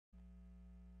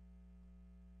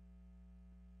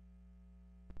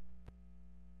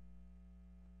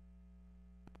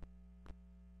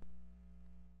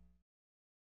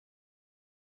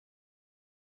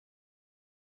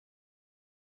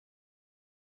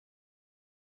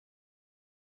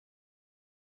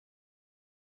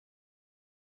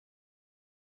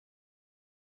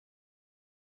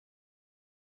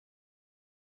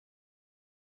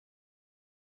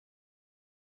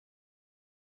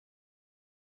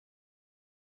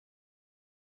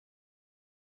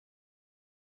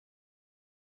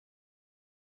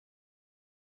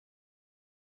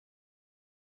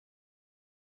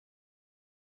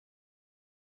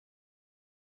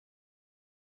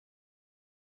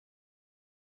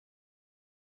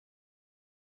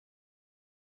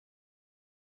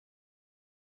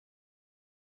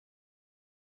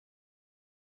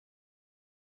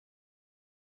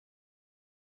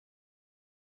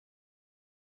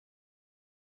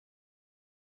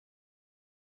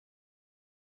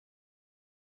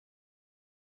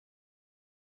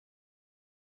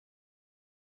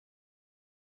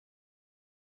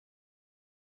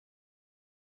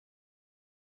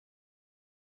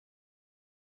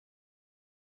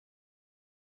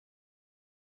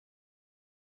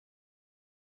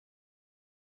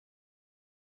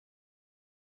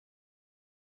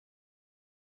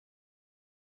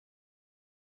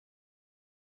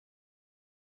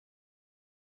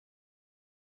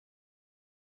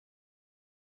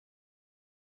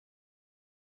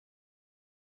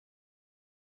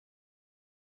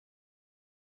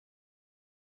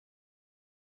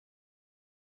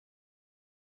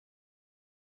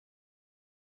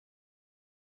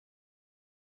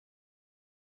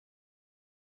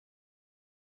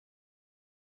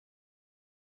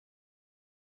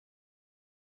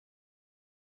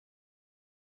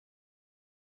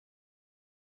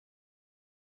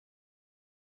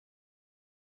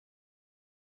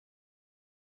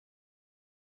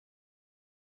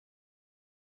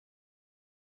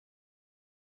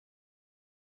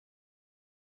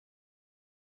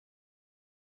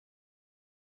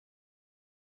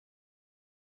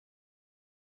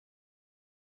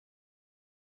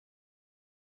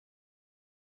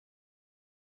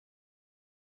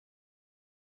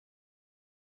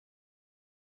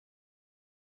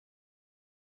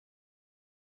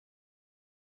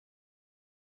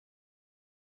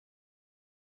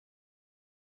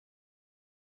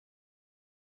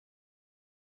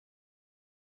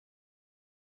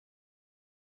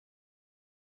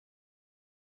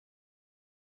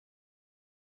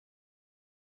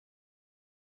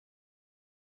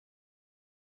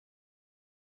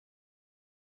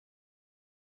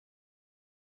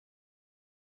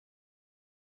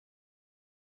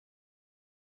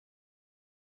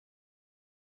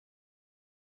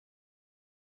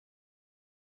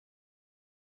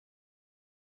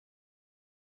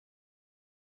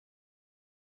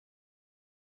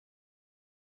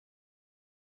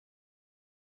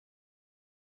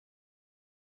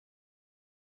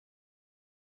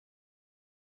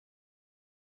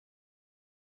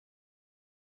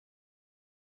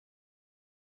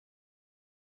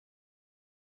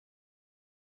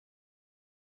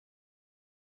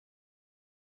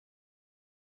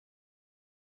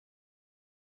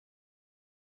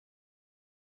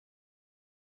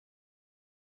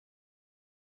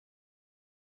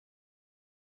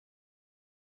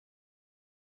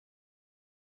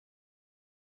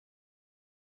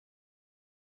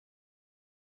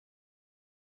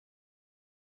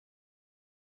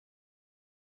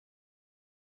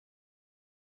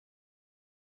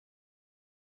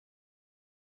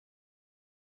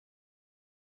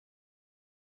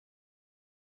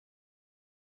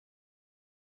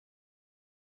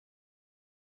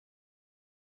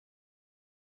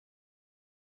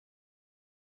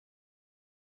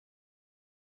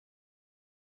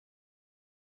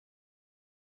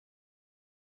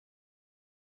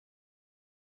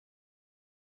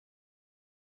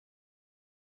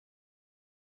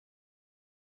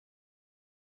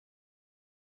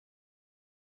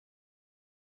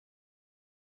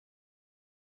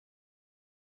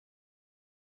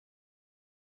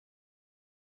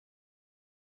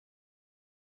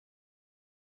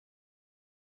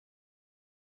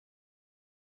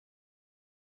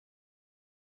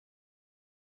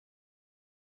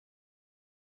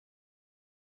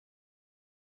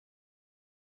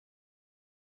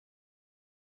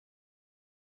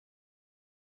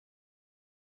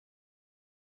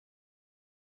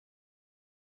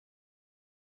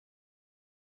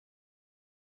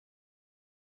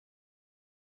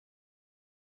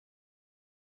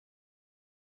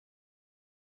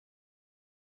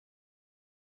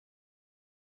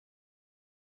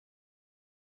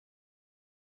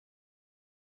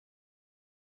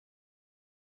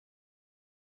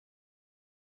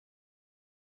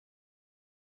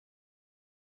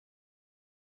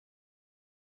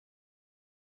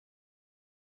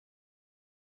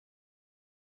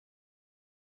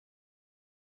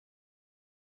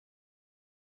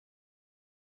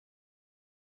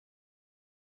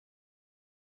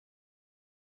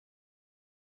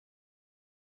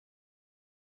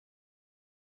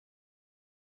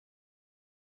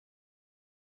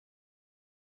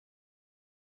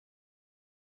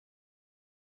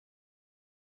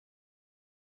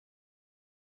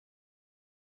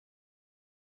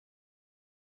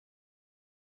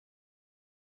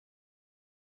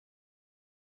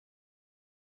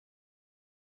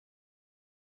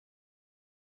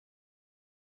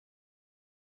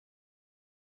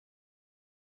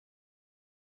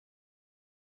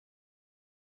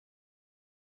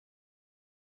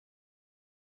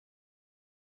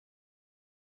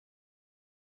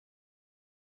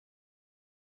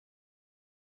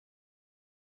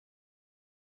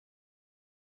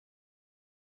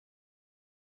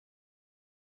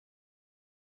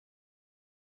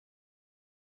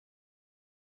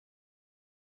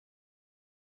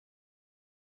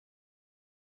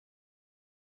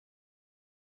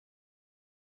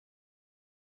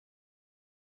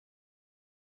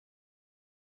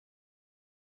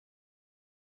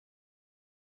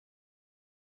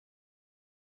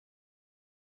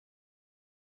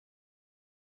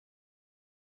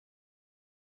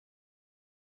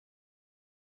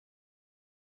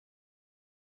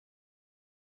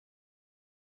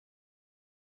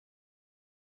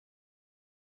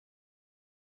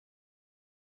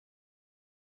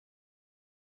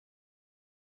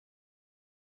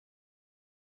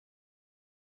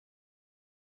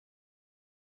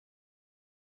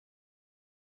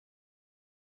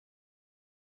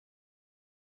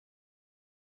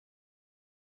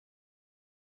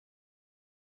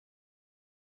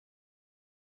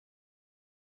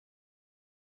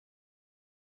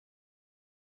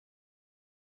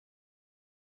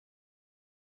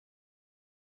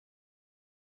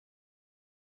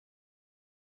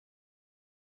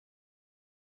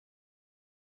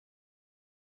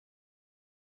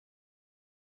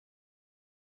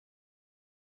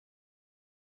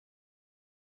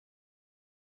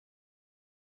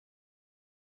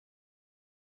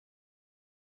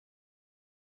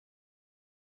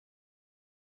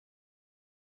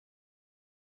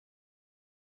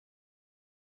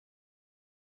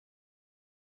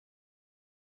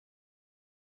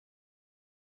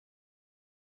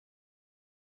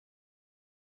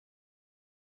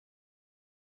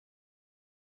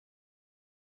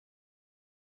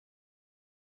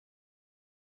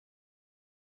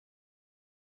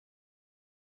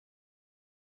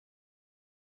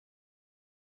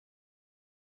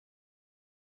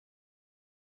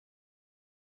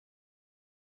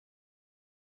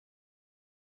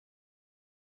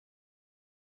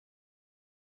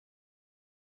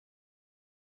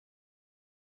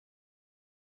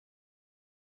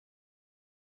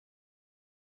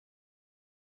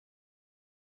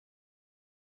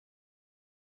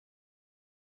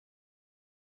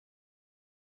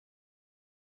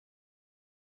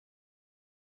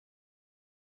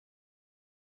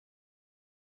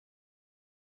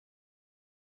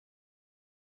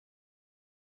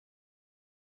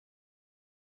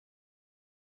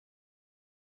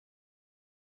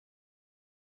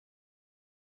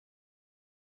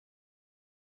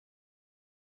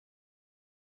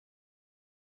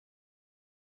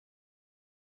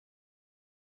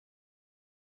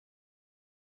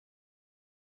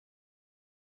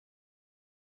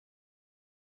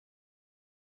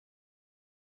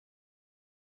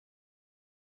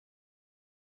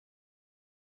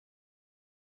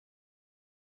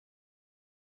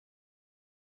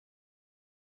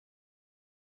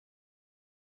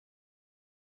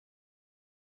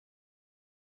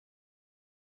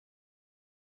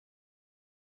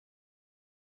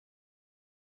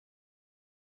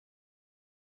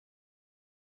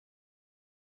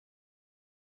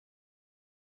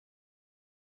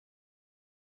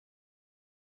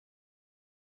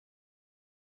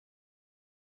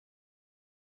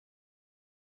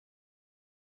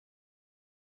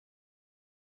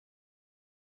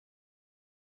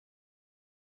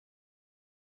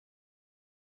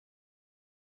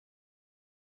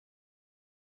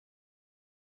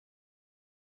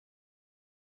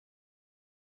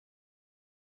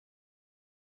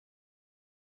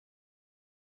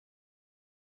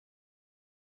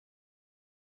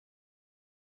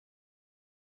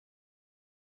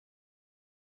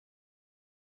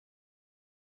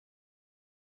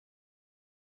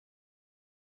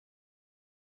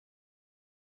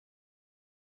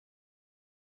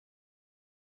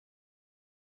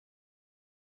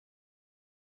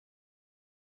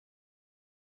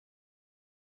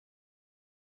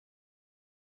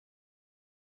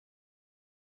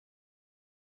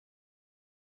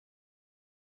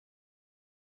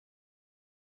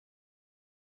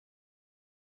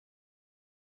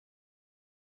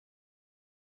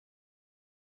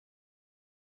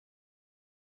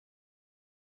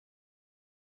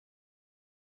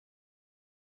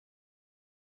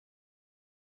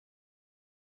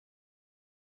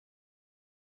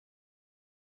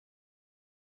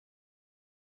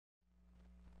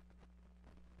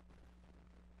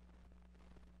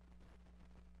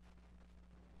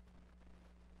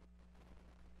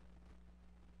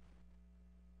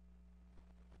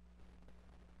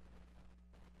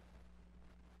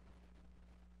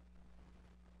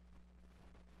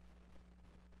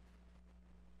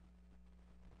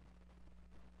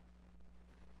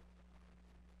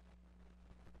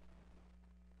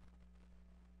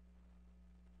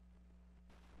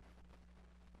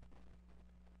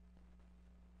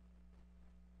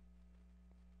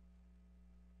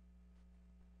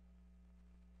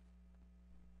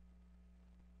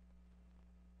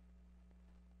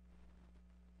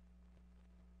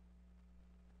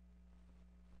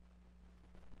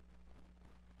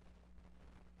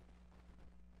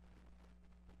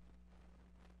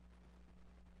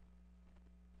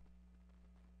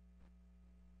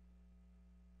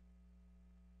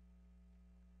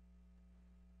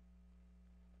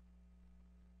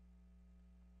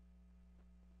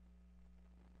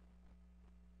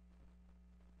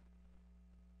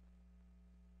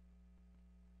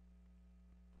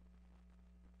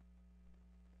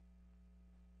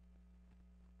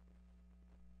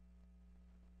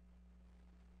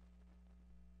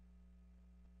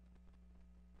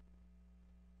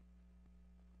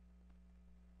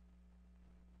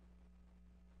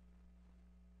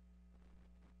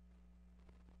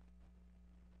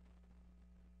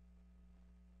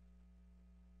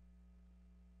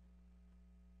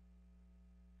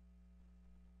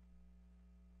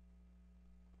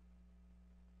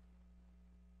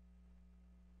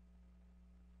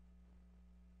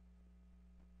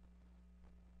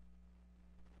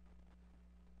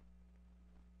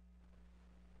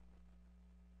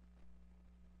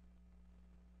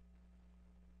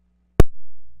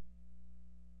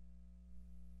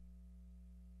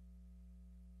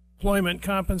employment,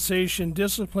 compensation,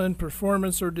 discipline,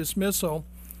 performance, or dismissal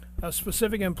of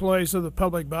specific employees of the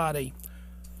public body,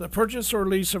 the purchase or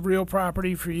lease of real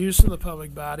property for use of the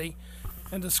public body,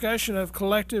 and discussion of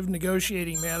collective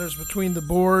negotiating matters between the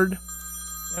board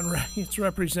and its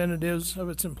representatives of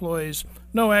its employees.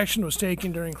 No action was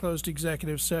taken during closed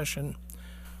executive session.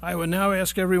 I would now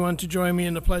ask everyone to join me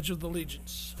in the Pledge of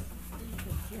Allegiance.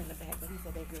 Here in the back, but he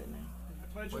said they're good now.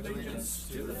 I pledge allegiance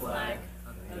to the flag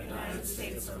of the United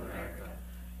States of America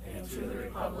and to the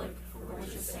republic for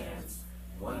which it stands,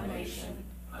 one nation,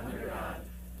 under God,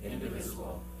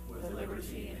 indivisible, with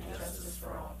liberty and justice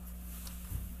for all.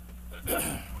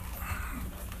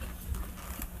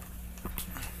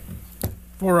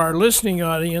 For our listening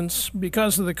audience,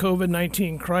 because of the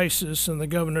COVID-19 crisis and the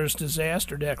governor's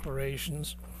disaster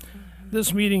declarations,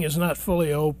 this meeting is not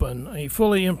fully open. A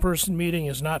fully in-person meeting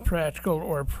is not practical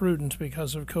or prudent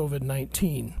because of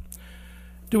COVID-19.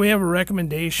 Do we have a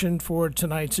recommendation for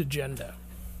tonight's agenda?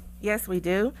 Yes, we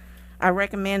do. I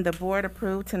recommend the board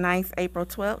approve tonight's April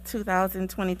 12,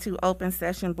 2022 open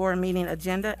session board meeting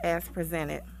agenda as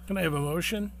presented. Can I have a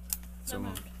motion? So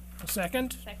moved. A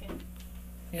second? Second.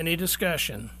 Any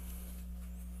discussion?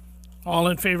 All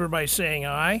in favor by saying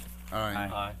aye.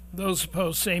 Aye. Those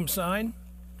opposed, same sign.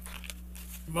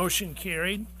 Motion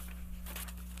carried.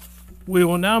 We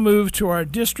will now move to our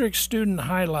district student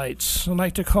highlights. I'd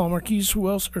like to call Marquise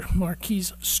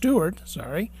Stewart,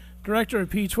 Director of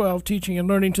P12 Teaching and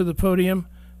Learning, to the podium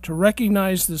to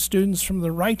recognize the students from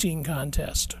the writing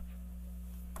contest.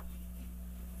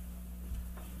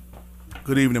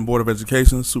 Good evening, Board of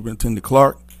Education, Superintendent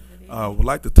Clark. Would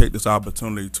like to take this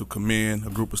opportunity to commend a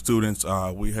group of students.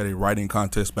 We had a writing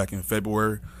contest back in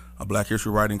February, a Black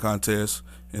History writing contest.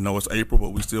 You know, it's April, but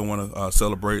we still want to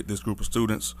celebrate this group of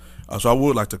students. So I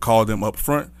would like to call them up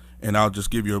front, and I'll just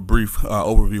give you a brief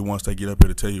overview once they get up here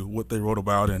to tell you what they wrote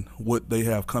about and what they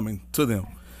have coming to them.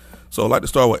 So I'd like to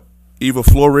start with Eva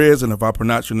Flores, and if I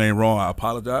pronounce your name wrong, I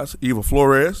apologize. Eva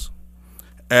Flores,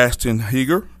 Ashton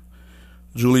Heger,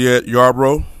 Juliet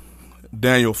Yarbrough,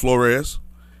 Daniel Flores,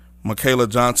 Michaela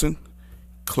Johnson,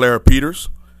 Clara Peters,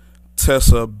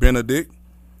 Tessa Benedict,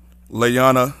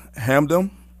 Layana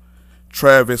Hamdam,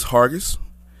 Travis Hargis,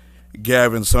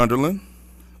 Gavin Sunderland,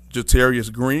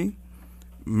 Jatarius Green,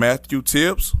 Matthew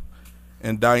Tibbs,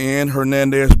 and Diane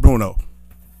Hernandez Bruno.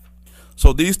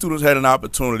 So these students had an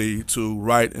opportunity to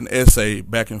write an essay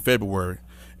back in February.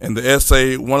 And the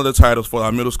essay, one of the titles for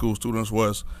our middle school students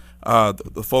was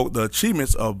the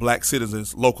achievements of black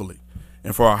citizens locally.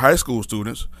 And for our high school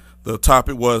students, the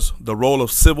topic was the role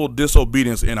of civil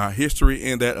disobedience in our history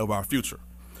and that of our future.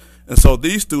 And so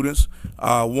these students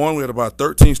won. We had about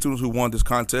 13 students who won this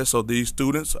contest. So these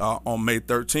students on May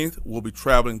 13th will be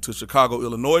traveling to Chicago,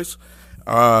 Illinois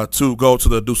to go to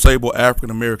the DuSable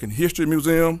African American History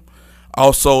Museum,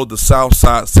 also the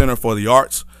Southside Center for the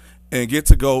Arts, and get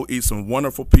to go eat some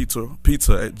wonderful pizza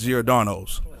at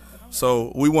Giordano's.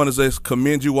 So we want to just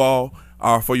commend you all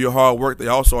for your hard work. They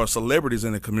also are celebrities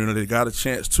in the community. They got a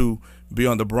chance to be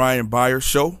on the Brian Byers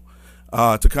show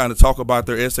to kind of talk about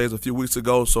their essays a few weeks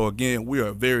ago. So again, we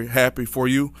are very happy for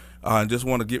you, and just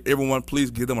want to give everyone, please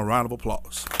give them a round of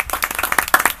applause.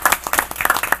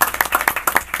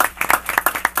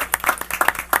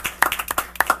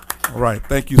 All right,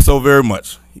 thank you so very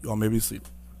much. Y'all may be seated.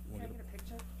 Can I get a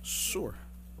picture? Sure.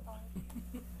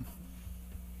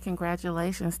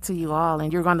 Congratulations to you all,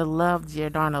 and you're going to love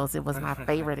Giordano's. It was my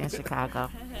favorite in Chicago.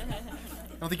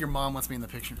 I don't think your mom wants me in the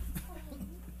picture.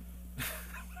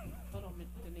 Hold on,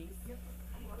 Denise. There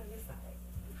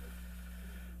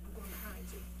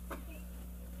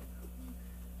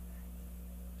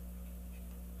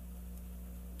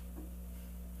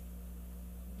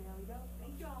we go.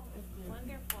 Thank you all.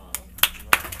 Wonderful.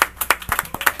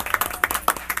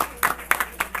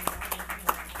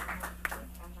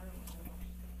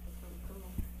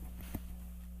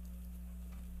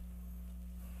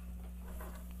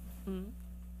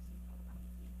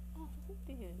 Oh, who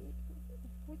did?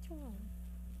 Which one?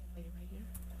 Right here.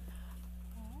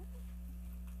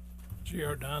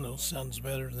 Giordano sounds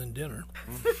better than dinner.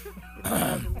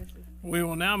 We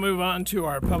will now move on to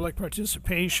our public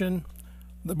participation.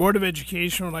 The Board of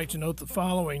Education would like to note the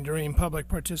following during public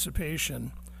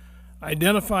participation.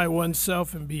 Identify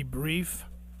oneself and be brief.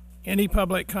 Any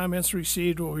public comments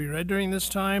received will be read during this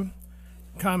time.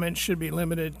 Comments should be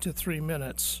limited to 3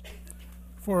 minutes.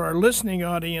 For our listening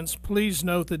audience, please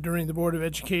note that during the Board of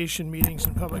Education meetings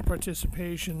and public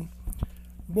participation,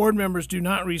 board members do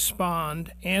not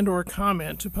respond and or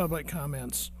comment to public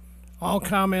comments. All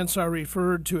comments are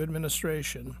referred to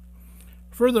administration.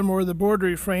 Furthermore, the board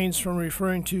refrains from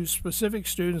referring to specific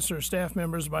students or staff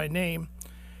members by name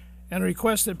and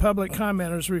request that public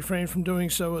commenters refrain from doing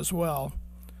so as well.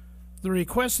 The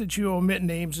request that you omit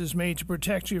names is made to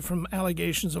protect you from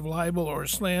allegations of libel or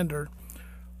slander,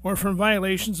 or from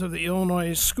violations of the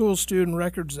Illinois School Student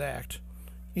Records Act.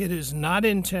 It is not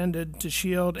intended to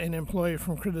shield an employee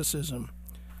from criticism.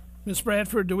 Ms.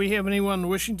 Bradford, do we have anyone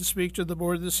wishing to speak to the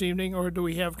board this evening, or do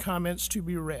we have comments to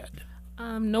be read?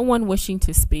 No one wishing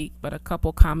to speak, but a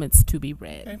couple comments to be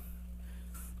read. Okay.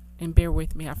 And bear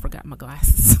with me, I forgot my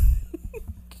glasses.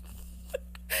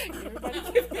 Everybody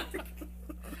give me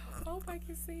hope I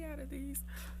can see out of these.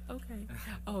 Okay.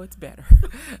 Oh, it's better.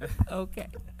 Okay.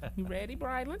 You ready,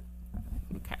 Brylan?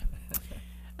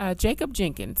 Okay. Jacob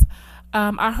Jenkins.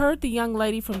 I heard the young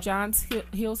lady from Johns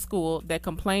Hill School that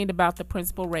complained about the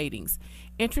principal ratings.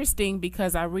 Interesting,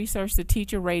 because I researched the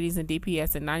teacher ratings in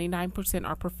DPS and 99%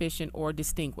 are proficient or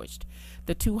distinguished,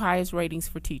 the two highest ratings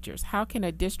for teachers. How can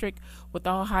a district with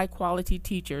all high quality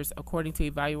teachers, according to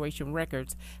evaluation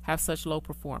records, have such low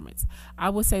performance?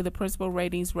 I would say the principal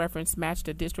ratings reference match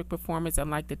the district performance,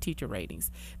 unlike the teacher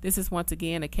ratings. This is once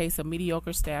again a case of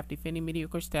mediocre staff defending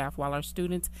mediocre staff while our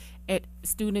students'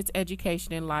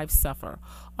 education and lives suffer.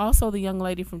 Also, the young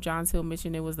lady from Johns Hill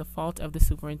mentioned it was the fault of the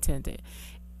superintendent.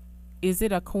 Is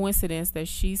it a coincidence that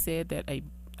she said that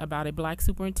about a black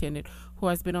superintendent who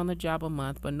has been on the job a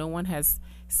month, but no one has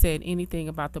said anything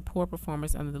about the poor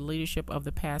performance under the leadership of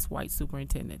the past white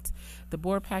superintendents? The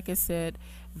board packet said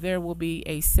there will be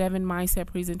a 7 mindset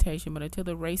presentation, but until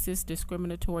the racist,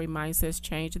 discriminatory mindsets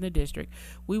change in the district,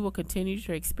 we will continue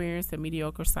to experience the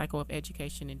mediocre cycle of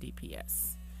education in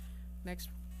DPS. Next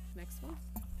one.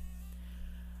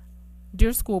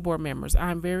 Dear school board members,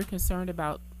 I am very concerned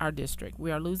about our district.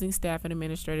 We are losing staff and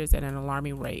administrators at an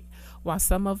alarming rate. While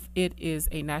some of it is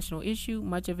a national issue,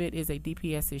 much of it is a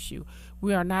DPS issue.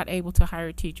 We are not able to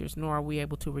hire teachers, nor are we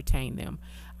able to retain them.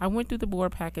 I went through the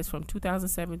board packets from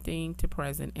 2017 to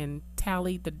present and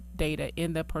tallied the data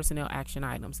in the personnel action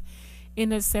items. In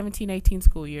the 17-18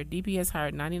 school year, DPS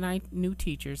hired 99 new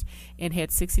teachers and had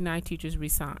 69 teachers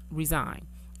resign.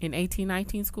 In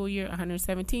 18-19 school year,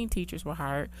 117 teachers were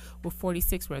hired with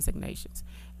 46 resignations.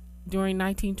 During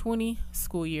 19-20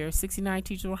 school year, 69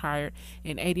 teachers were hired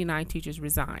and 89 teachers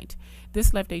resigned.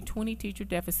 This left a 20 teacher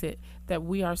deficit that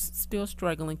we are still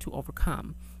struggling to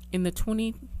overcome. In the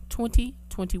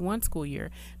 2020-21 school year,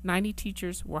 90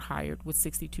 teachers were hired with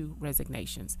 62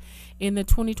 resignations. In the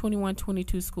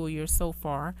 2021-22 school year so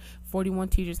far, 41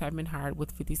 teachers have been hired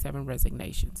with 57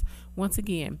 resignations. Once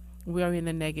again, we are in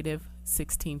the negative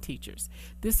 16 teachers.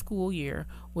 This school year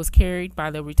was carried by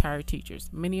the retired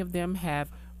teachers. Many of them have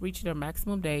reached their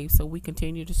maximum days, so we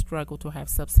continue to struggle to have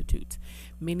substitutes.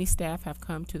 Many staff have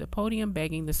come to the podium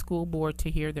begging the school board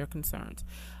to hear their concerns.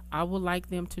 I would like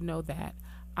them to know that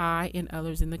I and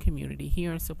others in the community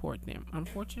hear and support them.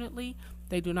 Unfortunately,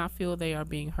 they do not feel they are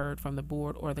being heard from the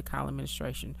board or the college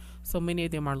administration, so many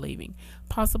of them are leaving.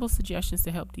 Possible suggestions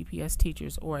to help DPS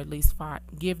teachers, or at least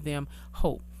give them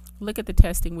hope. Look at the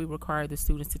testing we require the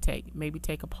students to take. Maybe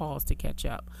take a pause to catch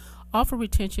up. Offer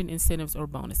retention incentives or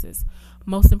bonuses.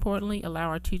 Most importantly, allow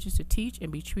our teachers to teach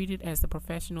and be treated as the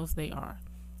professionals they are.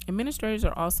 Administrators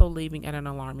are also leaving at an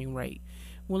alarming rate.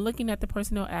 When looking at the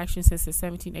personnel action since the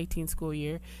 17-18 school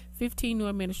year, 15 new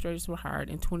administrators were hired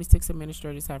and 26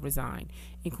 administrators have resigned,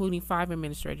 including 5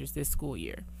 administrators this school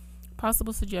year.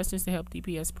 Possible suggestions to help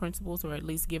DPS principals, or at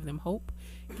least give them hope.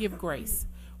 Give grace.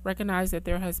 Recognize that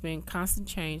there has been constant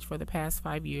change for the past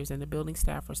 5 years and the building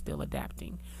staff are still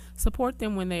adapting. Support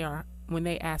them when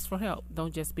they ask for help.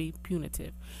 Don't just be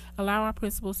punitive. Allow our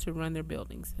principals to run their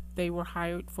buildings. They were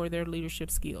hired for their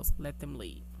leadership skills. Let them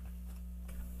lead.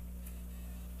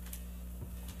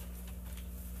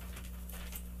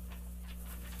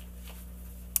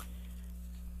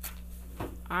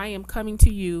 I am coming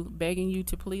to you, begging you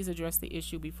to please address the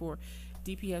issue before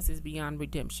DPS is beyond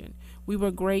redemption. We were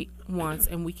great once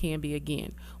and we can be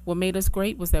again. What made us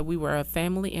great was that we were a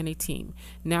family and a team.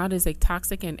 Now it is a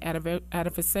toxic and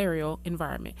adversarial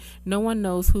environment. No one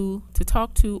knows who to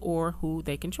talk to or who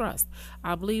they can trust.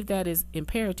 I believe that is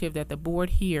imperative that the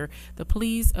board hear the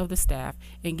pleas of the staff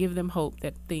and give them hope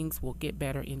that things will get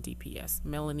better in DPS.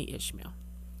 Melanie Ishmael.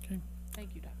 Okay.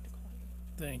 Thank you, Dr. Clark.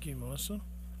 Thank you, Melissa.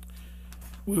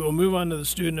 We will move on to the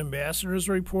Student Ambassador's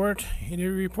report. Any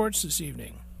reports this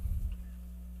evening?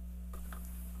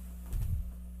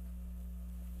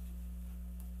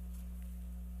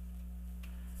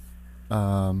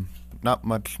 Not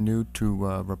much new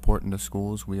to report in the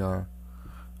schools. We are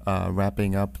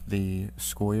wrapping up the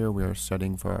school year. We are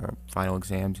studying for our final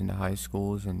exams in the high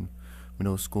schools, and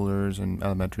middle schoolers and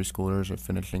elementary schoolers are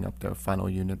finishing up their final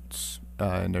units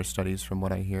in their studies, from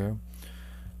what I hear.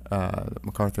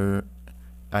 MacArthur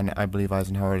and I believe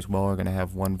Eisenhower as well are going to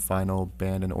have one final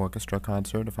band and orchestra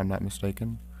concert, if I'm not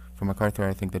mistaken. For MacArthur,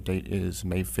 I think the date is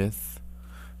May 5th,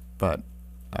 but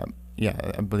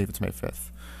yeah, I believe it's May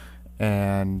 5th.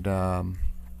 And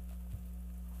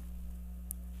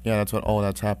yeah, that's all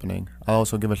that's happening. I'll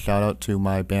also give a shout out to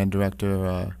my band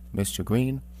director, Mr.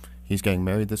 Green. He's getting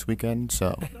married this weekend,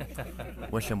 so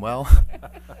wish him well.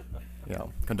 You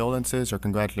know, condolences or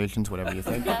congratulations, whatever you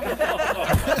think.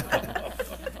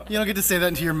 You don't get to say that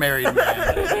until you're married,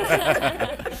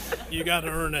 man. You got to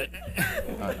earn it.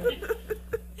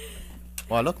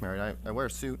 Well, I look married. I wear a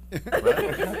suit.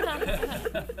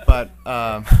 Right? But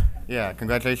yeah,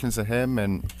 congratulations to him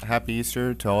and happy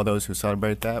Easter to all those who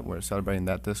celebrate that. We're celebrating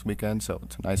that this weekend, so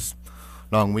it's a nice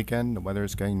long weekend. The weather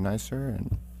is getting nicer,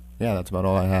 and yeah, that's about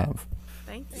all I have.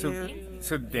 Thank So, you.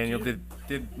 so Daniel, did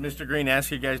Mr. Green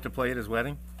ask you guys to play at his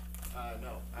wedding?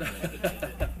 No.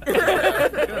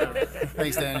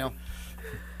 Thanks, Daniel.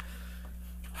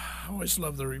 I always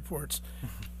love the reports.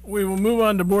 We will move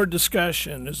on to board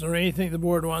discussion. Is there anything the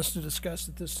board wants to discuss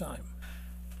at this time?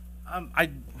 I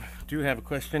do have a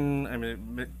question. I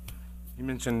mean, you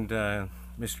mentioned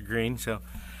Mr. Green. So,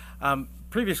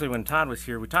 previously when Todd was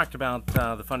here, we talked about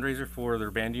the fundraiser for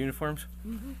their band uniforms.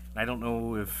 I don't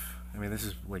know if, I mean, this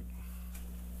is like,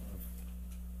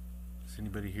 is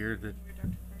anybody here that,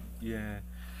 yeah.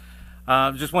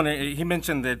 Just wondering, he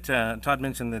mentioned that, Todd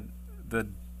mentioned that the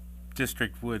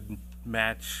district would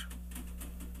match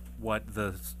what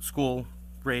the school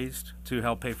raised to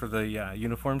help pay for the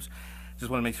uniforms. Just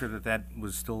want to make sure that that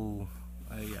was still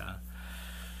a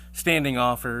standing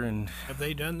offer, and Have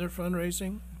they done their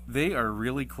fundraising? they are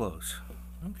really close.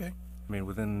 Okay. I mean,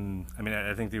 within, I mean,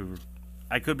 I think they were,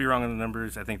 I could be wrong on the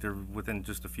numbers. I think they're within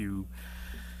just a few,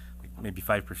 like maybe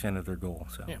 5% of their goal,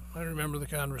 so. Yeah, I remember the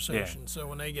conversation. So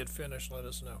when they get finished, let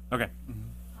us know. Okay.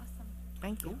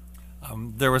 Thank you.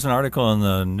 There was an article in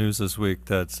the news this week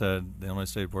that said the Illinois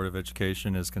State Board of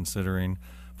Education is considering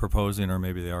proposing, or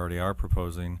maybe they already are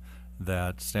proposing,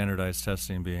 that standardized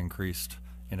testing be increased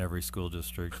in every school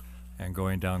district and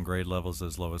going down grade levels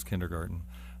as low as kindergarten.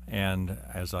 And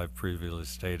as I've previously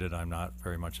stated, I'm not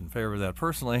very much in favor of that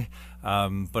personally,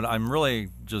 but I'm really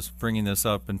just bringing this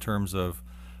up in terms of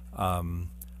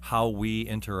how we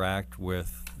interact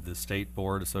with the State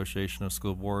Board Association of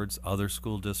School Boards, other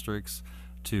school districts,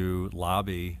 to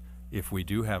lobby if we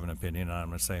do have an opinion, and I'm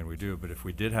not saying we do, but if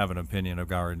we did have an opinion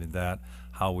regarding that,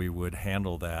 how we would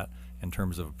handle that in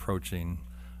terms of approaching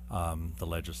the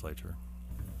legislature.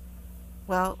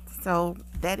 Well, so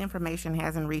that information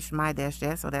hasn't reached my desk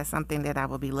yet, so that's something that I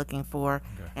will be looking for.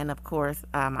 Okay. And of course,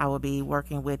 I will be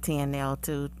working with TNL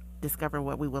to discover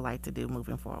what we would like to do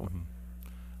moving forward.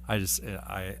 I just,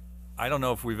 I don't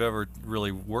know if we've ever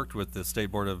really worked with the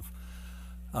State Board of,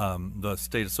 the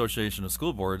State Association of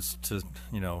School Boards to,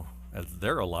 you know, as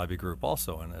they're a lobby group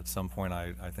also, and at some point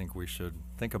I think we should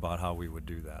think about how we would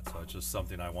do that. So it's just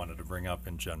something I wanted to bring up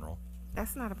in general.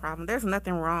 That's not a problem. There's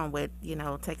nothing wrong with, you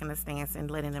know, taking a stance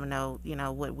and letting them know, you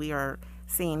know, what we are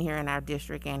seeing here in our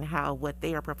district and how what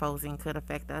they are proposing could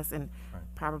affect us and Right.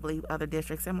 probably other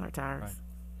districts similar to ours. Right.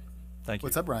 Thank you.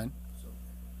 What's up, Brian?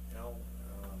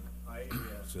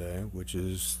 IASA, which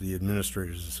is the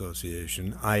Administrators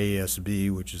Association,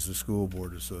 IASB, which is the School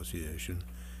Board Association,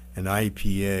 and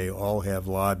IPA all have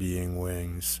lobbying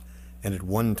wings, and at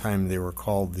one time they were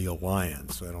called the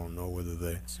Alliance. I don't know whether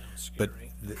they, but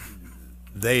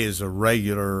they is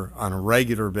on a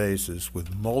regular basis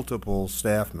with multiple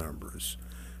staff members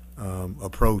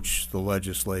approach the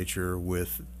legislature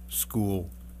with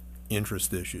school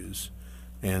interest issues.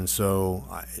 And so,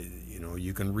 you know,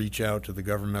 you can reach out to the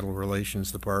Governmental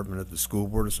Relations Department at the School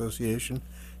Board Association,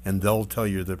 and they'll tell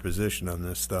you their position on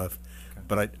this stuff. Okay.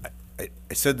 But I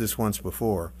said this once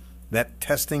before, that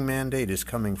testing mandate is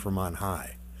coming from on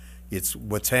high. It's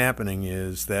what's happening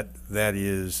is that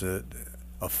is a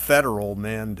federal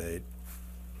mandate.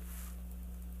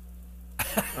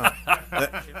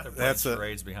 That's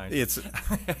charades behind it's.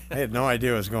 I had no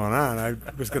idea what was going on. I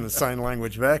was going to sign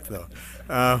language back though.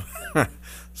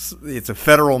 It's a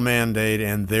federal mandate,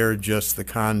 and they're just the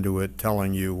conduit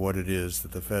telling you what it is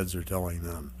that the feds are telling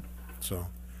them. So.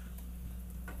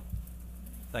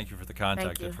 Thank you for the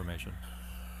contact you. information.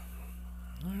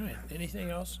 All right. Anything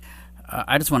else?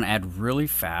 I just want to add really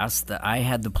fast that I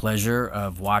had the pleasure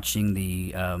of watching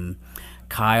the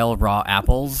Kyle Raw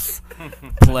Apples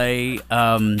play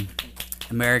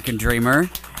American Dreamer,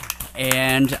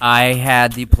 and I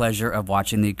had the pleasure of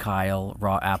watching the Kyle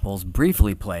Raw Apples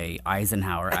briefly play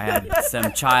Eisenhower. I had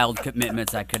some child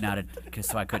commitments I could not,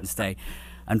 so I couldn't stay.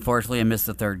 Unfortunately, I missed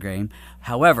the third game.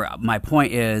 However, my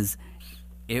point is,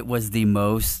 it was the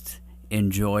most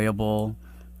enjoyable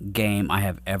game I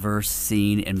have ever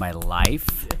seen in my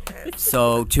life.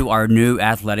 So to our new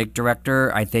athletic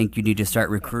director, I think you need to start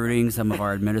recruiting some of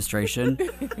our administration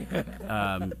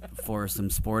for some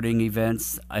sporting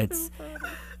events.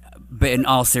 But in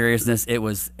all seriousness, it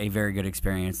was a very good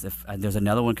experience. There's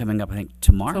another one coming up, I think,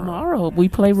 tomorrow. Tomorrow we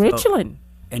play Richland.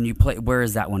 And you play, where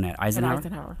is that one at? Eisenhower? At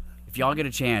Eisenhower. If y'all get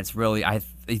a chance, really,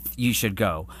 you should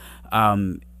go.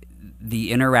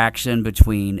 The interaction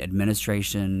between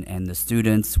administration and the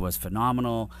students was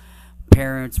phenomenal.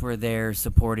 Parents were there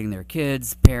supporting their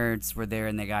kids. Parents were there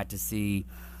and they got to see,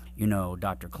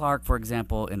 Dr. Clark, for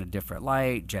example, in a different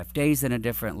light. Jeff Dace in a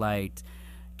different light.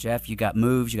 Jeff, you got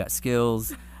moves, you got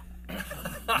skills.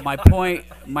 My point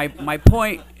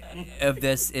of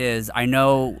this is, I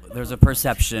know there's a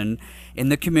perception in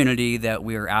the community that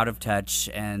we are out of touch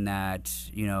and that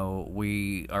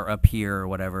we are up here or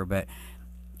whatever, but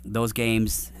those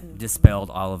games dispelled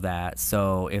all of that.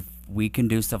 So if we can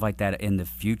do stuff like that in the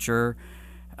future,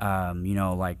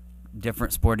 like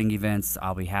different sporting events,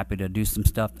 I'll be happy to do some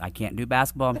stuff. I can't do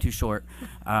basketball, I'm too short,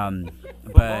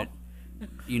 but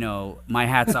my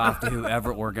hat's off to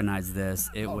whoever organized this.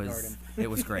 It was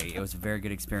great. It was a very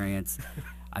good experience.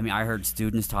 I mean, I heard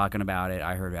students talking about it.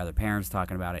 I heard other parents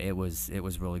talking about it. It was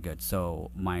really good.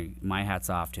 So my hat's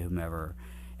off to whomever,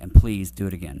 and please do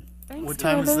it again. Thanks, What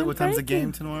time is Kevin. the Thank game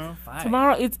you. tomorrow? 5.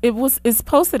 Tomorrow it's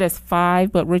posted as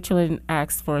 5, but Richland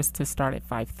asked for us to start at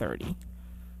 5:30.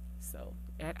 So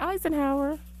at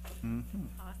Eisenhower. Awesome.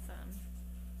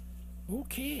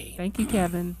 Okay. Thank you,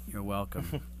 Kevin. You're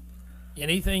welcome.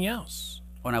 Anything else?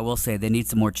 And I will say they need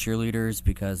some more cheerleaders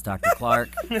because Dr.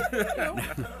 Clark. No.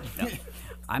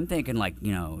 I'm thinking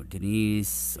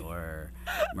Denise or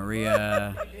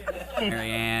Maria,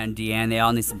 Marianne, Deanne. They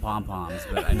all need some pom poms.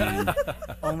 But I mean,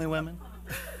 Only women?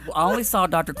 I only saw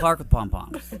Dr. Clark with pom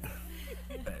poms.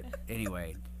 But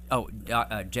anyway,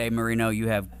 Jay Marino, you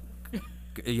have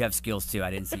skills too.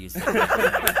 I didn't see you.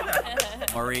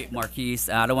 Marquise,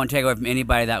 I don't want to take away from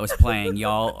anybody that was playing.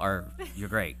 You're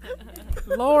great.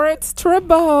 Lawrence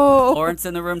Tribble. Lawrence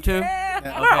in the room too.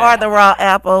 Where are the raw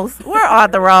apples? Where are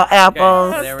the raw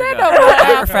apples? There we go.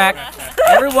 Matter of fact,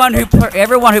 everyone who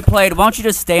played, why don't you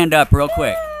just stand up real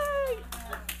quick?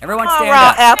 Everyone Come on, stand raw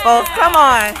up. apples. Come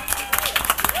on.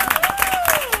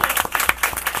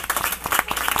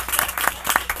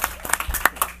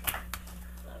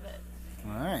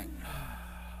 All right.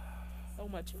 So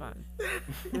much fun.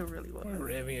 It really was.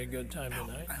 We're having a good time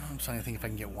tonight. I'm trying to think if I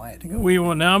can get Wyatt to go. We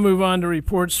will now move on to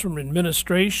reports from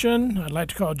administration. I'd like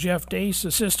to call Jeff Dace,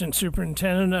 Assistant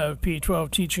Superintendent of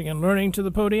P12 Teaching and Learning, to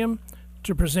the podium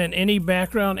to present any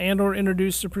background and or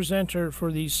introduce the presenter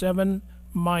for the 7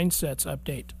 Mindsets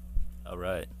update. All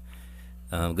right.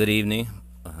 Good evening,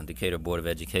 Decatur Board of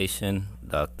Education,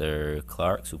 Dr.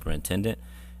 Clark, Superintendent.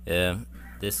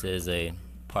 This is a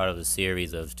part of the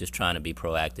series of just trying to be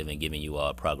proactive and giving you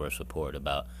all progress report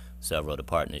about several of the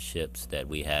partnerships that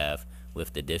we have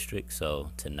with the district.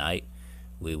 So tonight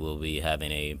we will be having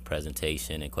a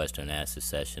presentation and question and answer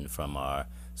session from our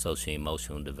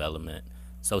socio-emotional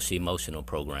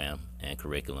program and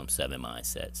curriculum 7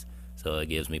 Mindsets. So it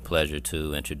gives me pleasure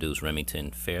to introduce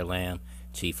Remington Fairlam,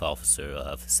 Chief Officer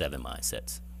of 7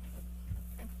 Mindsets.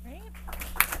 Great.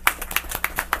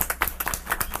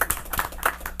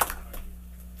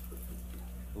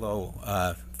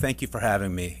 Hello. Thank you for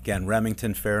having me. Again,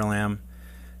 Remington Fairlam.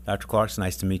 Dr. Clark, it's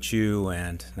nice to meet you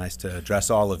and nice to address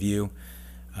all of you.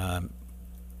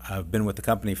 I've been with the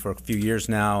company for a few years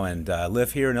now and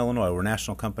live here in Illinois. We're a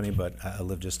national company, but I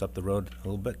live just up the road a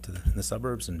little bit in the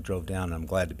suburbs and drove down, and I'm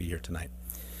glad to be here tonight.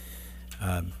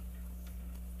 I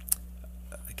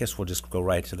guess we'll just go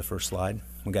right to the first slide.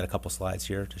 We've got a couple slides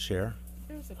here to share.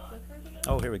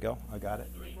 Oh, here we go. I got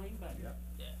it.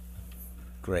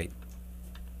 Great.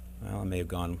 Well, I may have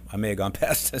gone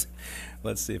past it.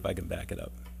 Let's see if I can back it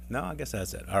up. No, I guess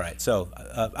that's it. All right. So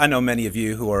I know many of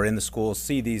you who are in the schools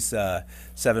see these 7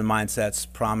 Mindsets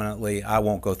prominently. I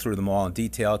won't go through them all in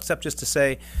detail, except just to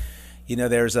say,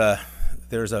 there's a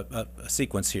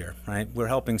sequence here, right? We're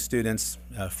helping students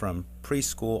from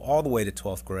preschool all the way to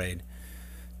 12th grade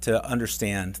to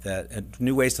understand that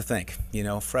new ways to think,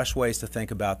 fresh ways to think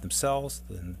about themselves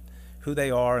and who they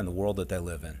are and the world that they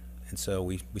live in. And so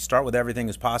we start with everything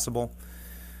as possible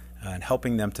and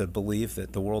helping them to believe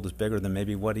that the world is bigger than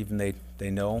maybe what even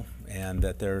they know, and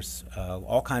that there's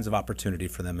all kinds of opportunity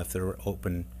for them if they're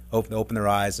open their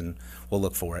eyes and will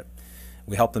look for it.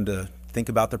 We help them to think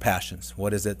about their passions.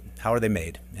 What is it? How are they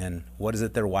made? And what is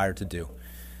it they're wired to do?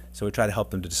 So we try to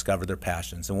help them to discover their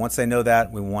passions. And once they know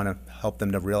that, we want to help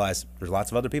them to realize there's lots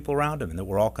of other people around them and that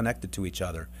we're all connected to each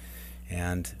other.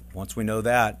 And once we know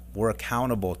that, we're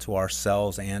accountable to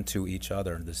ourselves and to each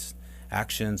other. This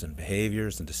actions and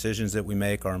behaviors and decisions that we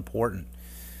make are important,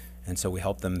 and so we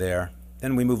help them there.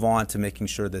 Then we move on to making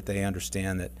sure that they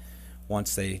understand that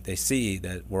once they see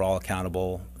that we're all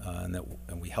accountable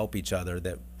and we help each other,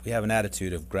 that we have an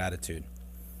attitude of gratitude.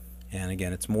 And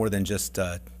again, it's more than just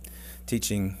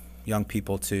teaching young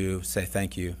people to say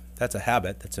thank you. That's a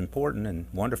habit that's important and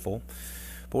wonderful,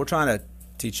 but we're trying to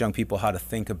teach young people how to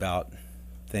think about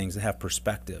things and have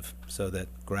perspective so that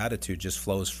gratitude just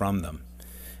flows from them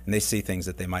and they see things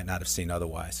that they might not have seen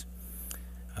otherwise.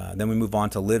 Then we move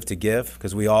on to live to give,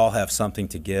 because we all have something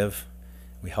to give.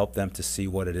 We help them to see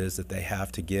what it is that they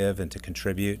have to give and to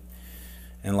contribute.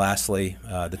 And lastly,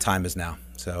 the time is now.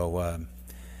 So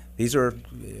these are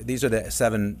the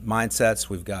 7 mindsets.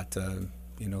 We've got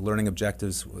learning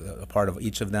objectives, a part of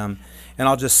each of them. And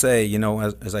I'll just say,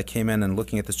 as I came in and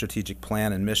looking at the strategic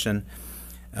plan and mission,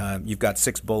 you've got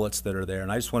 6 bullets that are there,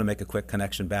 and I just want to make a quick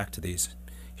connection back to these.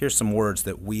 Here's some words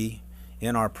that we,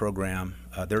 in our program,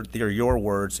 they're your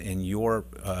words in your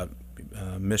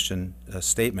mission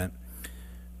statement,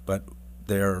 but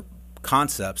they're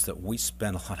concepts that we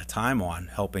spend a lot of time on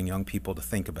helping young people to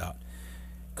think about.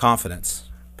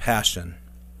 Confidence, passion,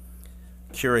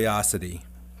 curiosity,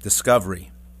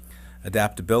 discovery,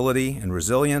 adaptability and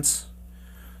resilience,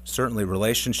 certainly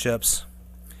relationships,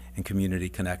 and community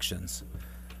connections.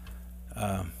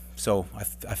 So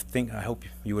I hope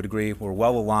you would agree we're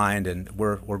well aligned, and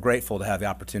we're grateful to have the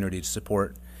opportunity to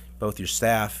support both your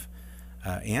staff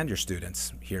and your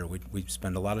students here. We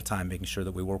spend a lot of time making sure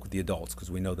that we work with the adults,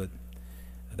 because we know that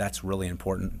that's really an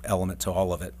important element to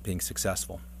all of it being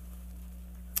successful.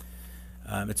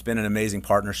 It's been an amazing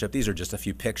partnership. These are just a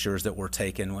few pictures that were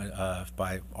taken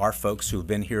by our folks who have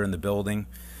been here in the building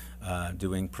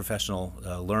doing professional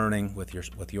learning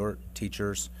with your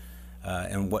teachers.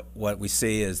 And what we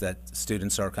see is that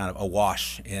students are kind of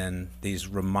awash in these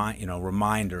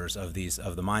reminders of the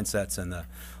mindsets and the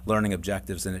learning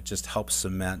objectives, and it just helps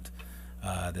cement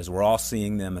as we're all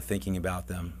seeing them and thinking about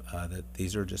them, that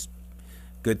these are just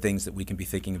good things that we can be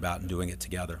thinking about and doing it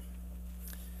together.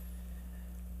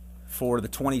 For the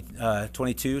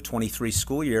 22-23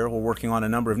 school year, we're working on a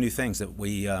number of new things that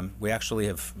we actually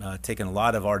have taken a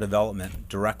lot of our development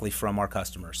directly from our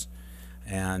customers.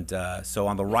 And so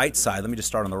on the right side, let me just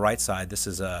start on the right side. This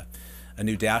is a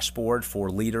new dashboard for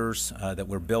leaders that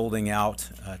we're building out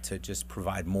to just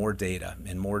provide more data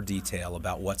and more detail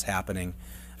about what's happening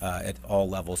at all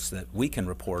levels that we can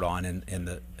report on in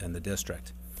the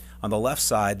district. On the left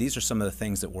side, these are some of the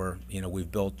things that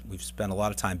we've spent a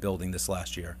lot of time building this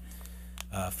last year.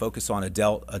 Focus on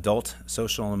adult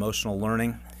social and emotional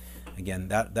learning. Again,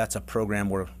 that's a program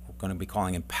we're going to be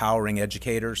calling Empowering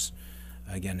Educators.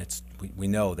 Again, we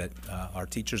know that our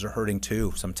teachers are hurting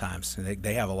too sometimes.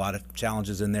 They have a lot of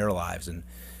challenges in their lives, and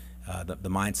the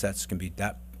mindsets can be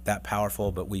that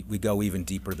powerful, but we go even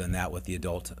deeper than that with the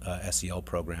adult SEL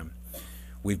program.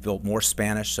 We've built more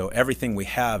Spanish, so everything we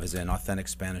have is in authentic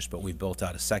Spanish, but we've built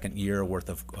out a second year worth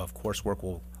of coursework.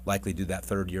 We'll likely do that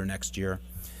third year next year.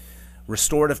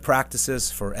 Restorative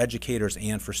practices for educators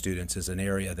and for students is an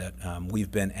area that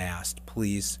we've been asked,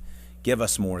 please give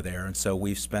us more there. And so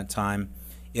we've spent time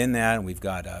in that, and we've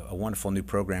got a wonderful new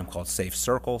program called Safe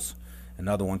Circles,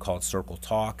 another one called Circle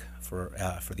Talk for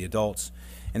the adults.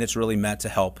 And it's really meant to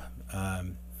help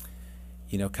kind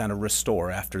of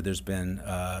restore after there's been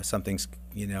something's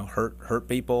hurt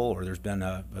people, or there's been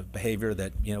a behavior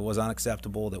that was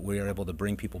unacceptable, that we are able to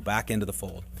bring people back into the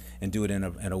fold and do it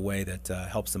in a way that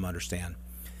helps them understand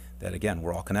that, again,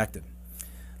 we're all connected.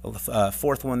 The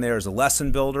fourth one there is a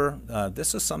lesson builder.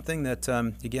 This is something that,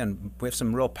 again, we have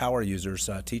some real power users,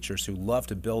 teachers who love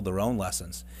to build their own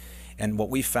lessons. And what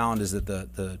we found is that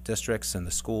the districts and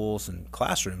the schools and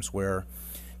classrooms where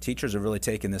teachers have really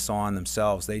taken this on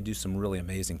themselves, they do some really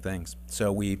amazing things.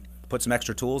 So we put some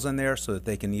extra tools in there so that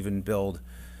they can even build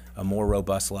more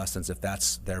robust lessons if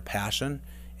that's their passion.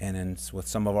 And with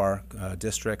some of our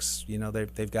districts,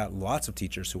 they've got lots of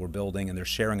teachers who are building, and they're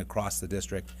sharing across the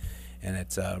district, and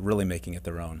it's really making it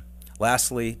their own.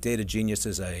 Lastly, Data Genius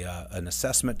is an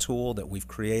assessment tool that we've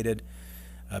created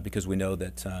because we know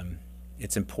that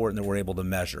it's important that we're able to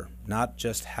measure, not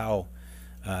just how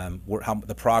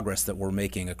the progress that we're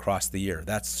making across the year.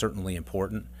 That's certainly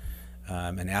important,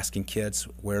 and asking kids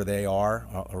where they are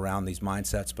around these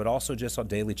mindsets, but also just on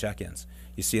daily check-ins.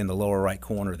 You see in the lower right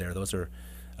corner there, that's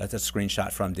a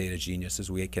screenshot from Data Genius, as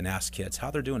we can ask kids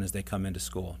how they're doing as they come into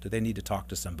school. Do they need to talk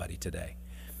to somebody today?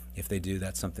 If they do,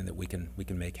 that's something that we can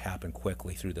make happen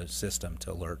quickly through the system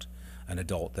to alert an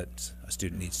adult that a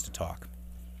student needs to talk.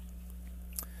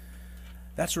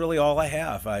 that's really all I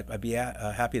have. I'd be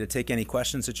happy to take any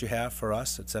questions that you have for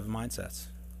us at Seven Mindsets.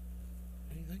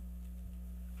 Anything?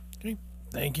 Okay.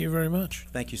 Thank you very much.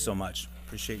 Thank you so much.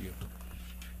 Appreciate you.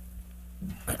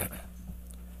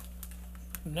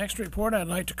 Next report, I'd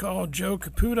like to call Joe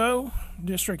Caputo,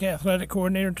 District Athletic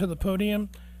Coordinator, to the podium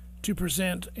to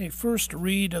present a first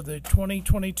read of the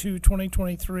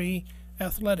 2022-2023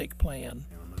 athletic plan.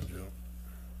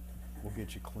 We'll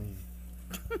get you clean.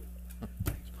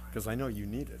 Because I know you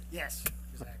need it. Yes,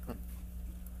 exactly.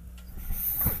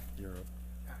 You're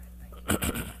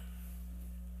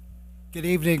Good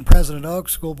evening, President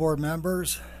Oaks, school board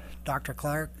members, Dr.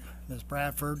 Clark, Ms.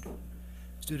 Bradford,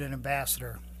 student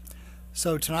ambassador.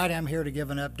 So tonight I'm here to give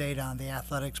an update on the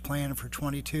athletics plan for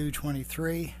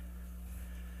 22-23.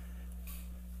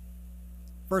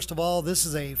 First of all, this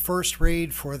is a first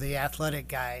read for the athletic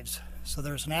guides. So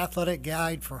there's an athletic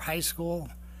guide for high school.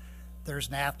 There's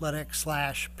an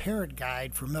athletic/parent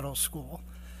guide for middle school.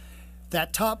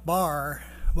 That top bar,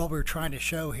 what we're trying to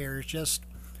show here is just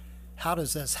how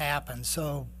does this happen.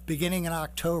 So beginning in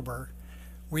October,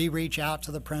 we reach out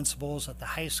to the principals at the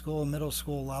high school, middle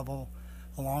school level,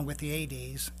 along with the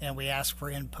ADs, and we ask for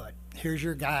input. Here's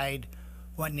your guide,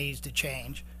 what needs to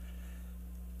change.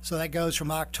 So that goes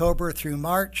from October through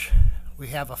March. We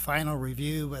have a final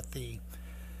review with the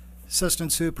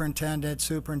assistant superintendent,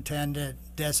 superintendent,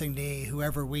 designee,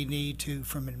 whoever we need to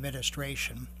from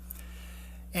administration.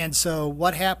 And so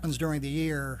what happens during the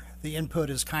year, the input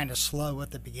is kind of slow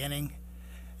at the beginning,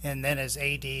 and then as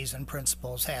ADs and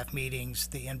principals have meetings,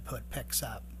 the input picks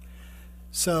up.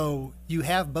 So you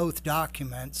have both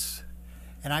documents,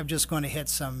 and I'm just going to hit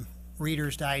some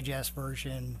Reader's Digest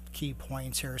version key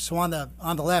points here. So on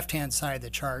the left-hand side of the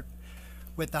chart,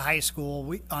 with the high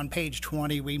school, on page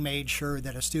 20, we made sure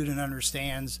that a student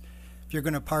understands if you're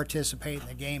going to participate in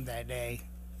the game that day,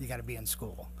 you got to be in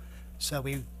school. So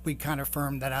we kind of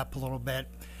firmed that up a little bit.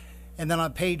 And then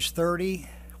on page 30,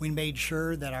 we made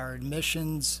sure that our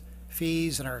admissions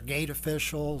fees and our gate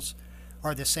officials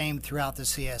are the same throughout the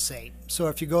CS8. So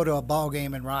if you go to a ball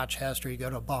game in Rochester, you go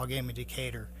to a ball game in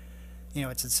Decatur, you know,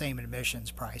 it's the same admissions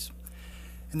price.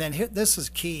 And then this is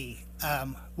key.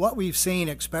 What we've seen,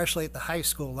 especially at the high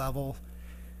school level,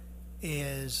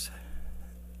 is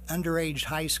underage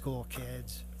high school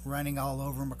kids running all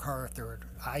over MacArthur,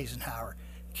 Eisenhower.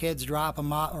 Kids drop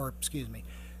them off, or excuse me,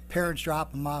 parents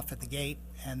drop them off at the gate,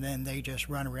 and then they just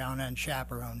run around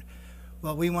unchaperoned.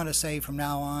 What we want to say from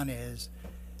now on is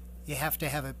you have to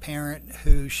have a parent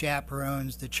who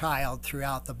chaperones the child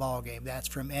throughout the ball game. That's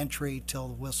from entry till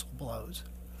the whistle blows.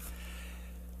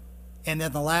 And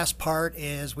then the last part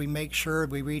is we make sure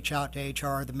we reach out to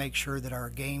HR to make sure that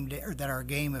our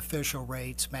game official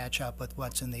rates match up with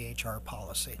what's in the HR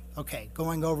policy. Okay,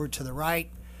 going over to the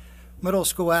right, middle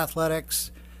school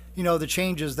athletics. You know, the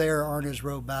changes there aren't as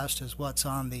robust as what's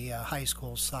on the high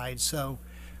school side. So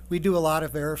we do a lot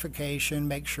of verification,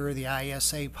 make sure the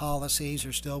ISA policies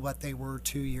are still what they were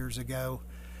 2 years ago.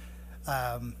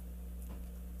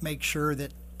 Make sure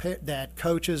that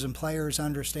coaches and players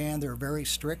understand they're very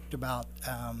strict about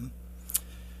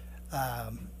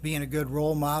being a good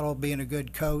role model, being a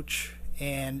good coach,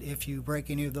 and if you break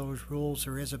any of those rules,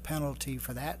 there is a penalty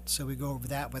for that. So we go over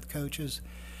that with coaches.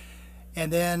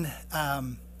 And then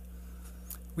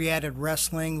we added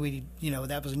wrestling.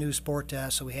 That was a new sport to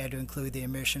us, so we had to include the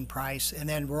admission price. And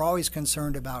then we're always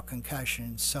concerned about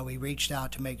concussions, so we reached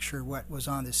out to make sure what was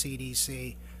on the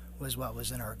CDC was what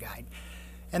was in our guide.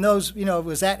 And those,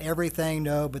 was that everything?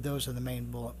 No, but those are the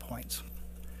main bullet points.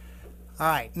 All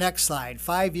right, next slide.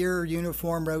 5-year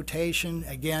uniform rotation,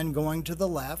 again, going to the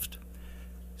left.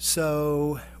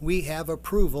 So we have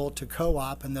approval to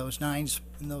co-op in those nine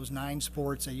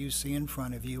sports that you see in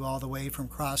front of you, all the way from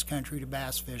cross country to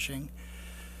bass fishing.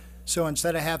 So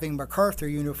instead of having MacArthur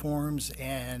uniforms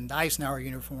and Eisenhower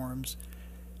uniforms,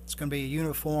 it's going to be a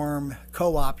uniform,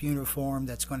 co-op uniform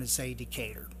that's going to say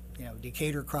Decatur.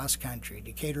 Decatur cross country,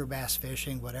 Decatur bass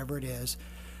fishing, whatever it is.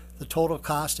 The total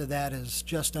cost of that is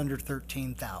just under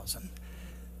 $13,000.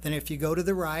 Then if you go to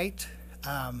the right,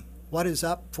 what is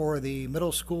up for the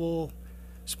middle school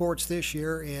sports this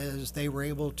year is they were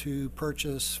able to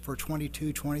purchase for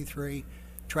 22-23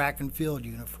 track and field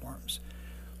uniforms.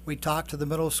 We talked to the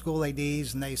middle school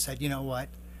ADs and they said, you know what,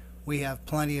 we have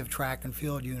plenty of track and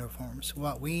field uniforms.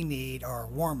 What we need are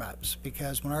warm-ups,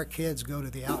 because when our kids go to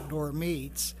the outdoor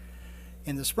meets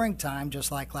in the springtime,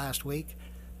 just like last week,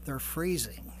 they're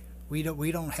freezing. We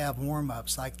don't have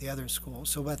warm-ups like the other schools.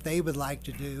 So what they would like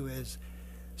to do is,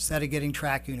 instead of getting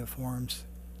track uniforms,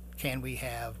 can we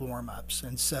have warm-ups?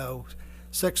 And so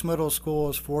 6 middle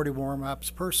schools, 40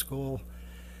 warm-ups per school.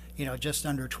 just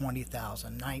under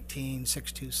 20,000,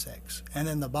 19,626. And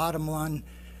then the bottom one,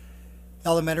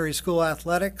 elementary school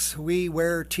athletics, we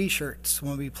wear T-shirts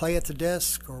when we play at the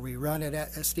disc or we run it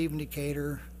at Stephen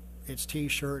Decatur. It's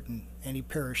T-shirt and any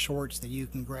pair of shorts that you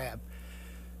can grab.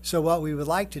 So what we would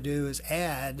like to do is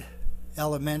add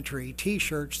elementary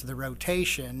T-shirts to the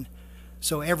rotation.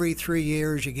 So every 3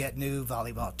 years you get new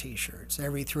volleyball T-shirts.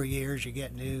 Every 3 years you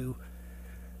get new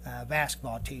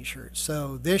basketball T-shirts.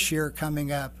 So this year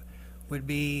coming up would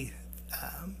be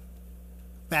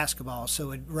basketball. So it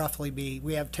would roughly be,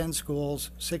 we have 10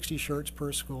 schools, 60 shirts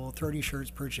per school, 30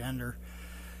 shirts per gender.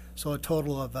 So a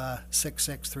total of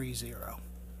 6630.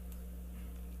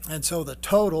 And so the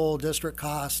total district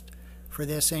cost for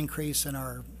this increase in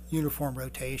our uniform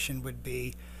rotation would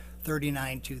be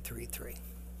 $39,233.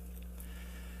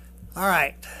 All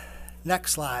right,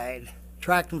 next slide.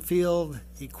 Track and field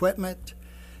equipment.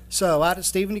 So out at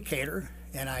Stephen Decatur,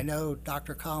 and I know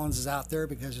Dr. Collins is out there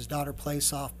because his daughter plays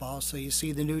softball, so you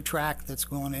see the new track that's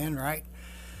going in, right?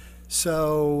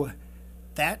 So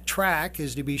that track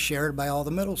is to be shared by all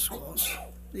the middle schools.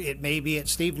 It may be at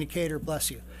Stephen Decatur, bless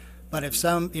you. But if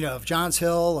if Johns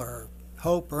Hill or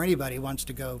Hope or anybody wants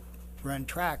to go run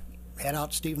track, head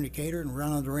out to Stephen Decatur and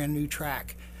run on the brand new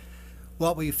track.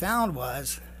 What we found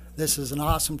was this is an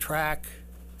awesome track.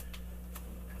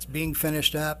 It's being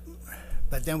finished up,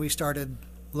 but then we started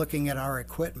looking at our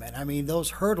equipment. I mean,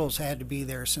 those hurdles had to be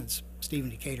there since Stephen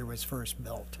Decatur was first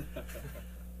built.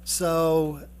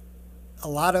 So a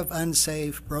lot of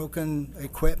unsafe, broken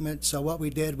equipment. So what we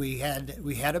did, we had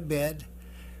a bid.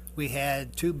 We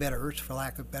had two bidders, for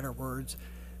lack of better words.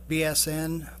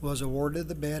 BSN was awarded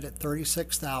the bid at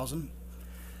 $36,000.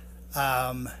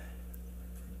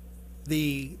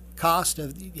 The cost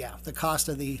of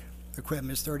the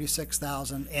equipment is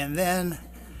 $36,000, and then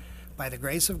by the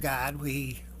grace of God,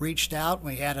 we reached out.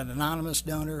 We had an anonymous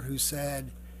donor who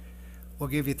said, "We'll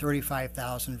give you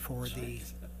 $35,000 for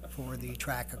the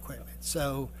track equipment."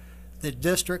 So the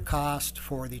district cost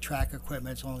for the track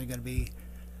equipment is only going to be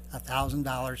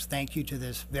 $1,000. Thank you to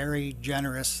this very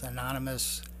generous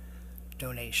anonymous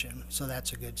donation. So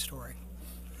that's a good story.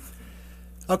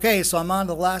 Okay, so I'm on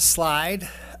the last slide.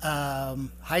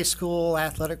 High school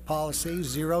athletic policy,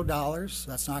 $0.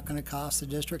 That's not going to cost the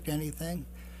district anything.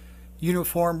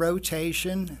 Uniform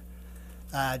rotation,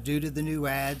 due to the new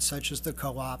ads such as the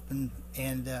co-op and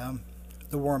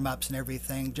the warm-ups and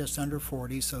everything, just under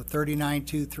 40, so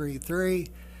 $39,233.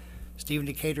 Stephen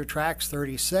Decatur tracks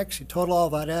 36. You total all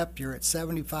that up, you're at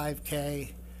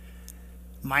 $75K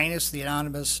minus the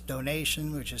anonymous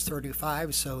donation, which is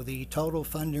 $35. So the total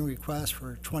funding request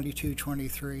for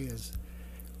 22-23 is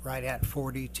right at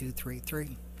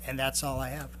 $42,233, and that's all I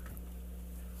have.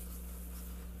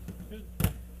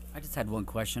 I just had one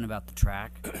question about the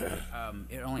track.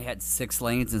 It only had 6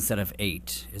 lanes instead of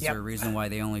 8. Is there a reason why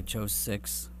they only chose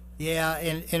 6? Yeah,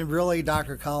 and really,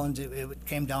 Dr. Collins, it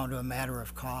came down to a matter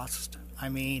of cost. I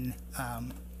mean,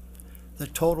 the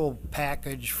total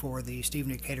package for the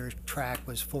Stephen Decatur track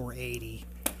was $480,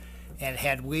 and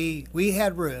had we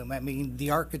had room. I mean,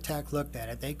 the architect looked at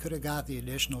it. They could have got the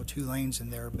additional 2 lanes in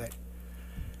there, but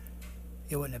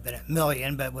it wouldn't have been $1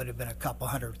 million, but it would have been a couple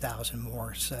 $100,000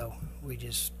 more. So we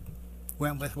just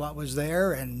went with what was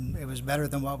there, and it was better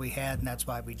than what we had, and that's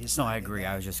why we decided. No, I agree.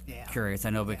 I was just curious.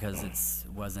 I know because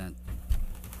it wasn't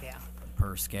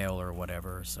per scale or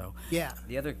whatever. So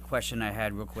the other question I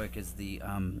had real quick is the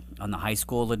on the high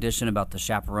school edition about the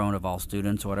chaperone of all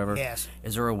students or whatever. Yes.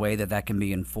 Is there a way that can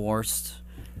be enforced?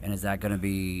 And is that going to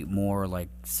be more like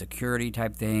security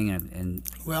type thing? And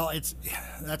well,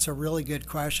 that's a really good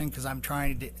question, because I'm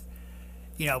trying to,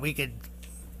 we could,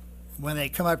 when they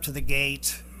come up to the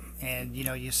gate and,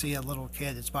 you see a little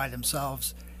kid that's by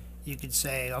themselves, you could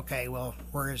say, okay, well,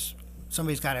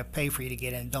 somebody's got to pay for you to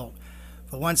get in, don't.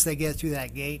 But once they get through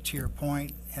that gate, to your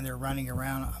point, and they're running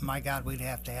around, my God, we'd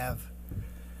have to have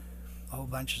a whole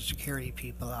bunch of security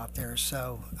people out there.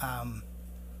 So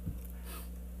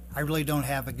I really don't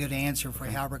have a good answer for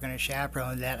how we're going to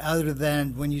chaperone that, other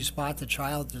than when you spot the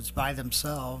child that's by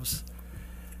themselves,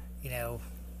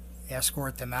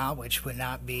 escort them out, which would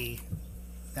not be,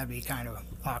 that'd be kind of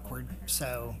awkward.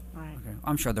 So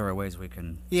I'm sure there are ways we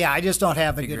can. Yeah, I just don't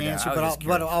have a good answer,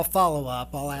 but I'll follow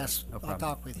up. I'll ask. I'll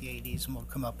talk with the ADs, and we'll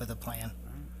come up with a plan.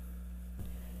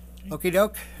 Okie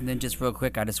doke. And then just real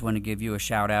quick, I just want to give you a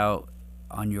shout out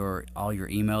on all your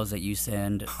emails that you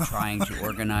send, trying to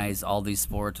organize all these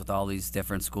sports with all these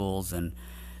different schools, and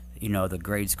the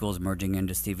grade schools merging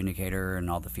into Stephen Decatur and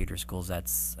all the feeder schools. I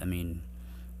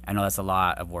know that's a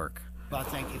lot of work. Well,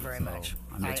 thank you very much.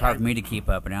 I mean, it's hard for me to keep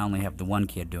up, and I only have the one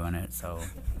kid doing it, so.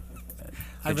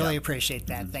 I really appreciate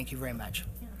that. Thank you very much.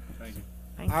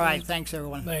 Thank All you. right, thanks,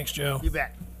 everyone. Thanks, Joe. You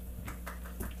bet.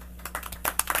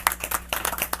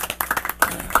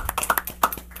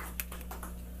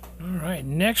 All right,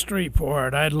 next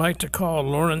report. I'd like to call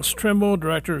Lawrence Trimble,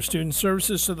 Director of Student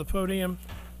Services, to the podium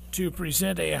to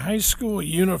present a high school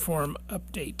uniform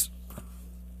update.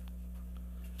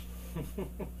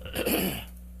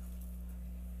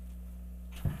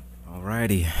 All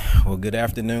righty. Well, good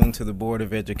afternoon to the Board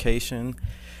of Education,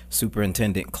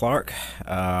 Superintendent Clark.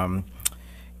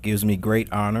 Gives me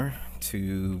great honor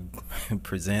to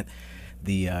present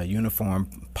the uniform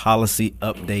policy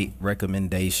update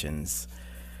recommendations.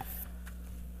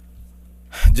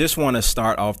 Just want to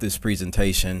start off this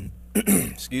presentation,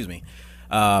 excuse me,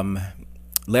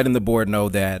 letting the board know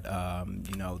that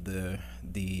you know,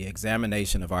 the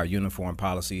examination of our uniform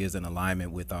policy is in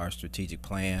alignment with our strategic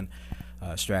plan,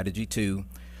 strategy 2,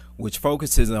 which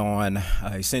focuses on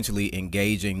essentially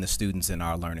engaging the students in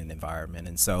our learning environment.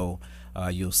 And so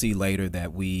you'll see later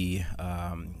that we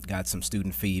got some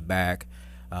student feedback,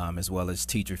 as well as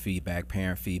teacher feedback,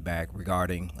 parent feedback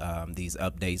regarding these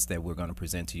updates that we're going to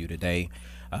present to you today.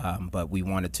 But we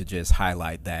wanted to just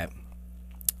highlight that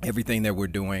everything that we're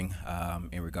doing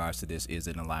in regards to this is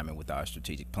in alignment with our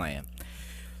strategic plan.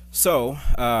 So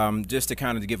just to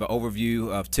kind of give an overview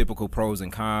of typical pros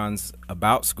and cons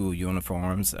about school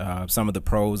uniforms, some of the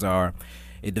pros are: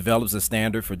 it develops a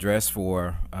standard for dress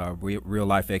for real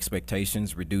life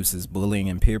expectations, reduces bullying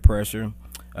and peer pressure,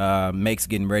 makes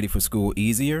getting ready for school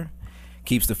easier,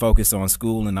 keeps the focus on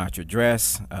school and not your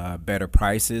dress, better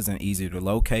prices and easier to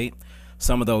locate.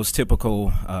 Some of those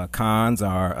typical cons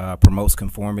are promotes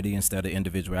conformity instead of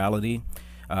individuality.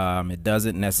 It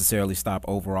doesn't necessarily stop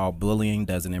overall bullying,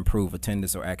 doesn't improve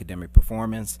attendance or academic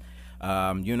performance.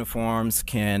 Uniforms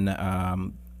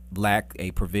can lack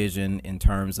a provision in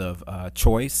terms of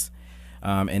choice,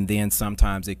 and then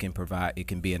sometimes it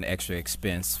can be an extra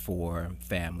expense for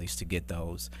families to get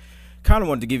those. Kind of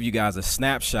wanted to give you guys a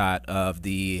snapshot of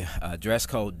the dress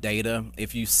code data.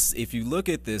 If you look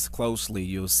at this closely,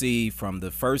 you'll see from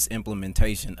the first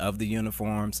implementation of the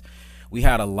uniforms, we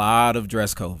had a lot of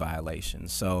dress code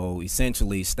violations. So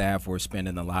essentially, staff were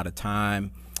spending a lot of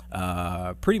time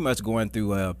pretty much going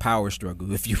through a power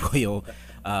struggle, if you will,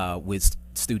 with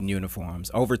student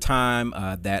uniforms. Over time,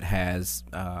 that has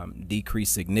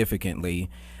decreased significantly,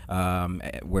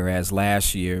 whereas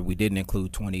last year we didn't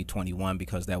include 2021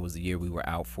 because that was the year we were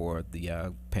out for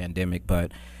the pandemic.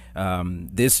 But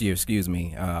this year, excuse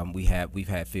me, we've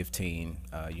had 15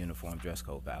 uniform dress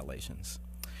code violations.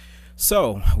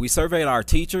 So we surveyed our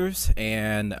teachers,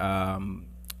 and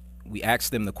we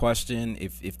asked them the question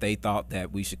if they thought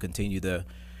that we should continue the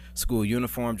school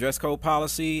uniform dress code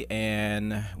policy,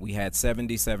 and we had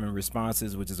 77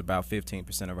 responses, which is about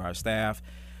 15% of our staff.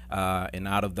 And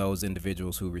out of those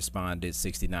individuals who responded,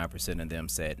 69% of them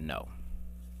said no.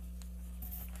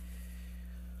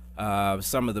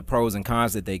 Some of the pros and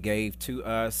cons that they gave to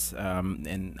us,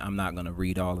 and I'm not going to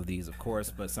read all of these, of course,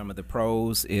 but some of the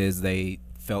pros is they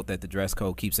felt that the dress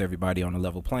code keeps everybody on a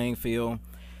level playing field,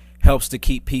 helps to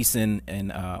keep peace and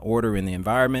order in the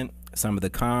environment. Some of the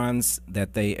cons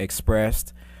that they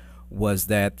expressed was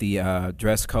that the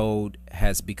dress code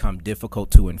has become difficult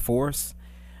to enforce,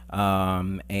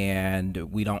 and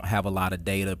we don't have a lot of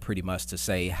data pretty much to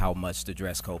say how much the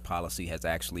dress code policy has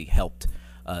actually helped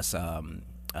us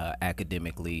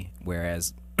academically,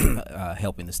 whereas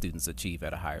helping the students achieve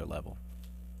at a higher level.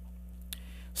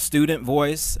 Student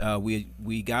voice,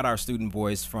 we got our student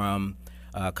voice from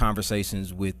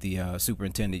conversations with the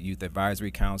Superintendent Youth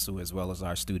Advisory Council, as well as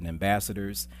our student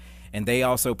ambassadors, and they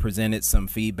also presented some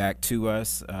feedback to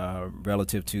us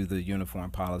relative to the uniform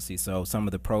policy. So some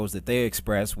of the pros that they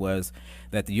expressed was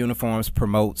that the uniforms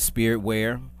promote spirit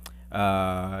wear.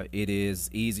 It is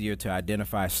easier to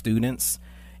identify students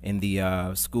in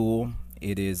the school.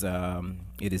 It is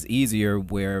easier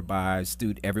whereby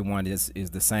everyone is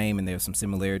the same, and there's some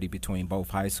similarity between both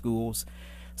high schools.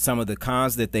 Some of the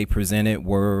cons that they presented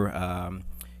were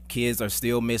kids are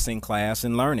still missing class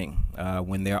and learning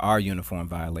when there are uniform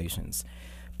violations.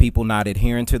 People not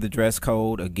adhering to the dress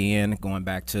code, again, going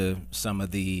back to some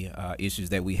of the issues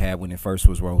that we had when it first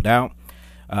was rolled out.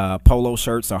 Polo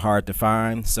shirts are hard to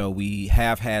find, so we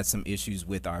have had some issues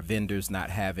with our vendors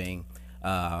not having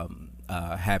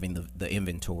the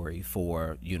inventory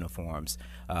for uniforms.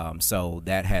 So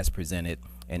that has presented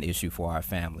an issue for our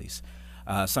families.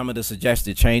 Some of the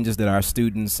suggested changes that our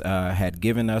students had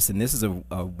given us, and this is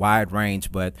a wide range,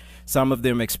 but some of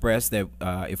them expressed that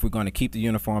if we're going to keep the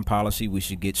uniform policy, we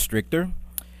should get stricter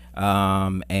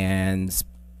and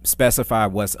specify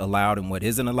what's allowed and what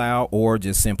isn't allowed, or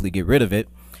just simply get rid of it.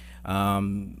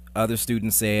 Other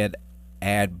students said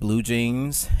add blue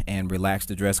jeans and relax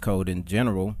the dress code in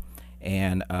general,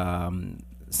 and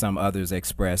some others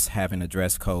express having a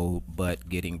dress code but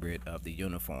getting rid of the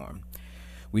uniform.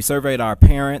 We surveyed our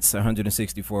parents,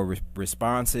 164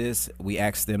 responses. We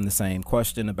asked them the same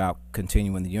question about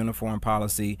continuing the uniform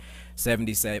policy.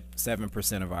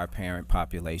 77% of our parent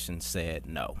population said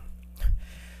no.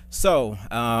 So,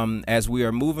 as we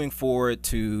are moving forward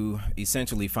to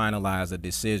essentially finalize a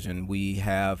decision, we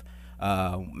have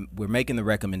we're making the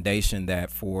recommendation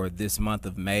that for this month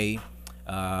of May,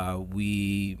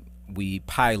 we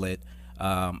pilot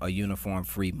a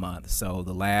uniform-free month. So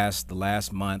the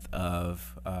last month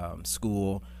of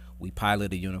school, we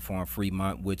pilot a uniform-free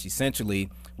month, which essentially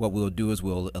what we'll do is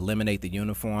we'll eliminate the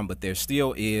uniform, but there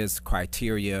still is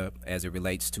criteria as it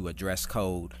relates to a dress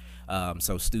code.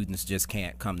 So students just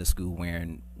can't come to school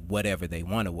wearing whatever they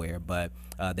want to wear, but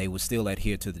they will still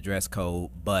adhere to the dress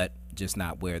code, but just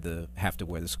not have to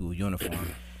wear the school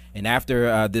uniform. And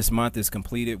after this month is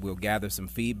completed, we'll gather some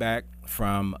feedback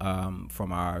from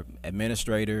our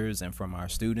administrators and from our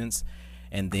students,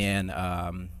 and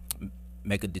then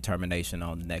make a determination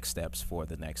on the next steps for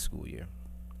the next school year.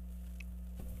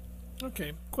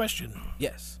 Okay, question.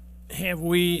 Yes. Have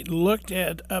we looked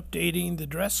at updating the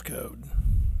dress code?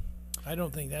 I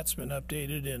don't think that's been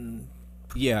updated in...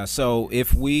 Yeah, so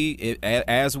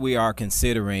as we are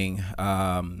considering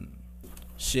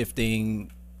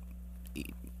shifting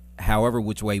however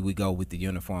which way we go with the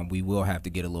uniform, we will have to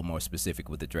get a little more specific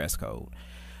with the dress code.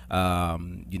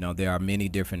 You know, there are many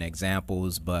different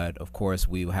examples, but of course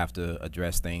we will have to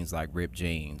address things like ripped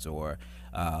jeans or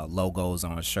logos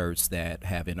on shirts that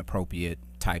have inappropriate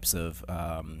types of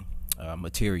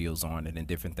materials on it and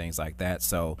different things like that.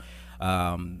 So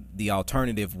the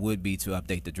alternative would be to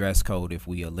update the dress code if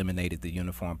we eliminated the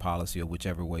uniform policy or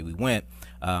whichever way we went.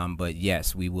 But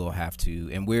yes, we will have to,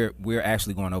 and we're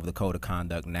actually going over the code of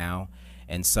conduct now.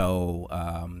 And so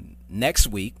next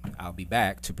week I'll be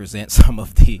back to present some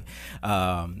of the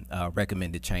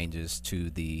recommended changes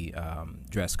to the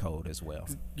dress code as well.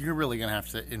 You're really going to have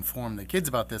to inform the kids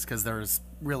about this because there's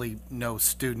really no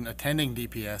student attending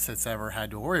DPS that's ever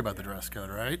had to worry about the dress code,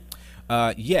 right?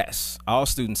 Yes, all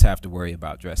students have to worry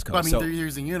about dress code. But, I mean, they're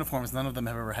using uniforms. None of them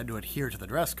have ever had to adhere to the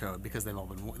dress code because they've all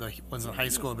been, the ones in high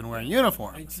school have been wearing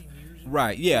uniforms.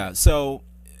 Right, yeah. So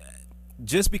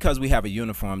just because we have a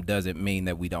uniform doesn't mean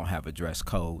that we don't have a dress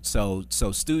code. So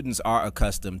students are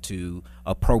accustomed to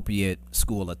appropriate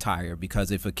school attire,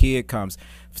 because if a kid comes,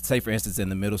 say for instance in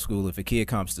the middle school, if a kid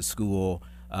comes to school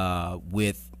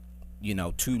with, you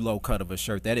know, too low cut of a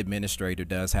shirt, that administrator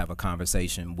does have a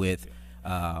conversation with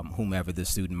whomever the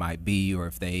student might be, or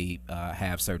if they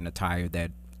have certain attire that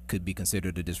could be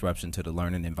considered a disruption to the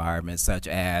learning environment, such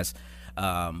as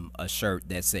a shirt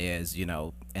that says, you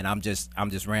know, and I'm just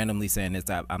randomly saying this,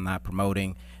 I'm not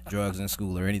promoting drugs in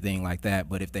school or anything like that,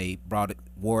 but if they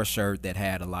wore a shirt that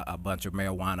had a bunch of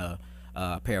marijuana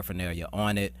paraphernalia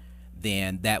on it,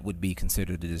 then that would be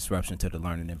considered a disruption to the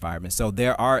learning environment. So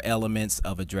there are elements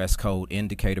of a dress code in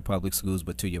Decatur Public Schools,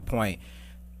 but to your point,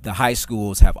 the high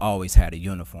schools have always had a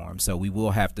uniform. So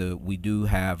we'll have a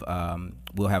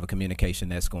communication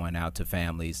that's going out to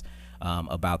families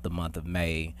about the month of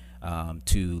May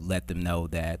to let them know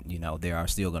that, you know, there are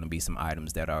still going to be some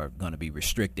items that are going to be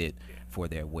restricted for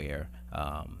their wear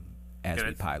as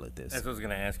we pilot this. That's what I was going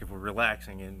to ask, if we're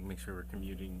relaxing it, make sure we're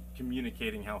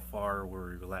communicating how far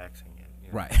we're relaxing it.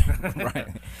 You know? Right, right.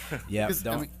 Yeah.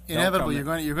 I mean, inevitably, you're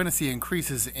going to see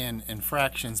increases in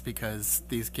infractions because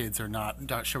these kids are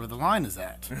not sure where the line is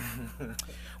at.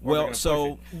 Well,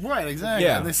 so right, exactly.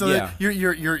 Yeah, so yeah.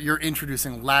 You're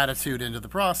introducing latitude into the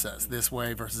process, this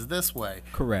way versus this way.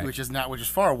 Correct. Which is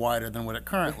far wider than what it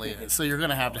currently is. So you're going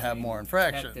to have more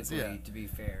infractions. Technically, to be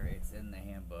fair, it's in the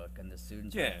handbook, and the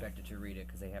students are expected to read it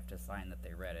because they have to sign that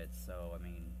they read it. So I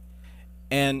mean,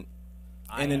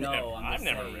 I've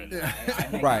never read it.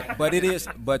 Right, but it is.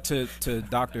 But to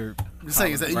Dr. I'm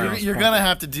saying is that you're going to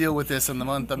have to deal with this in the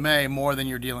month of May more than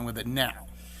you're dealing with it now.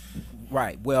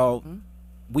 Right. Well,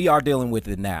 we are dealing with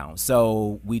it now,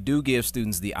 so we do give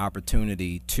students the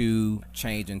opportunity to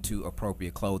change into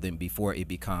appropriate clothing before it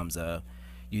becomes a,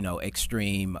 you know,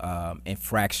 extreme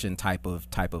infraction type of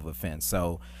offense.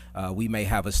 So we may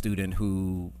have a student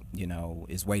who, you know,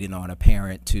 is waiting on a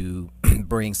parent to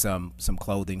bring some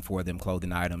clothing for them,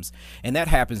 clothing items, and that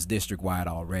happens district-wide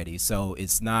already. So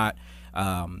it's not,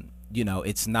 you know,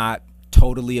 it's not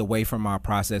totally away from our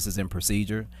processes and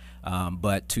procedure.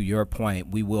 But to your point,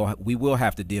 we will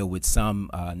have to deal with some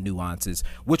nuances,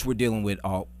 which we're dealing with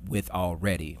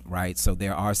already, right? So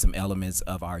there are some elements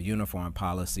of our uniform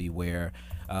policy where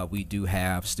we do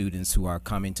have students who are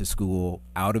coming to school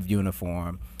out of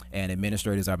uniform, and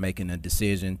administrators are making a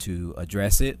decision to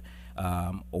address it,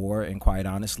 or, and quite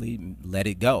honestly, let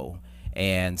it go.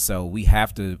 And so we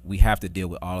have to deal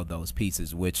with all of those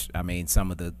pieces, which, I mean,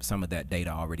 some of that data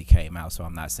already came out, so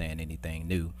I'm not saying anything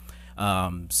new.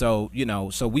 So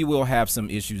we will have some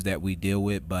issues that we deal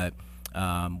with, but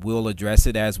we'll address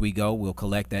it as we go. We'll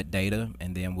collect that data,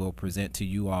 and then we'll present to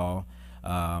you all.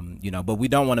 But we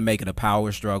don't want to make it a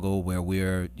power struggle where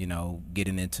we're,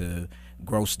 getting into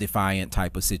gross defiant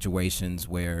type of situations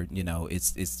where,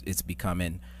 it's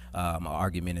becoming an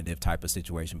argumentative type of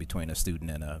situation between a student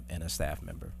and a staff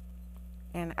member.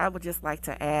 And I would just like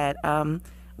to add,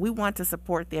 we want to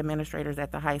support the administrators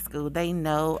at the high school. They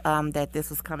know that this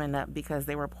was coming up because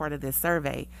they were part of this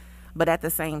survey. But at the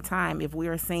same time, if we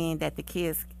are seeing that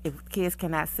if kids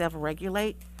cannot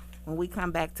self-regulate, when we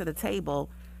come back to the table,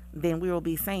 then we will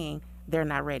be saying they're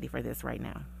not ready for this right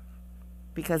now.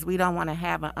 Because we don't want to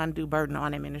have an undue burden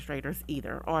on administrators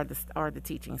either, or the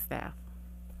teaching staff.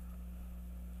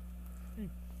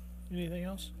 Anything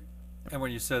else? And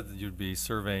when you said that you'd be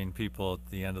surveying people at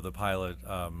the end of the pilot,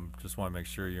 just want to make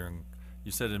sure you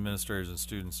said administrators and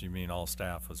students, you mean all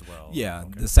staff as well? Yeah,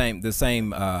 okay. the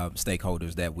same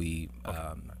stakeholders that we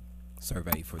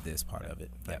survey for this part of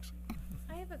it. Thanks.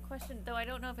 I have a question, though I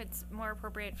don't know if it's more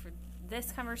appropriate for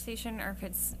this conversation or if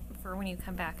it's for when you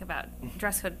come back about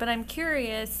dress code. But I'm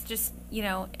curious, just,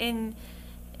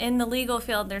 in the legal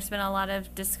field, there's been a lot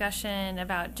of discussion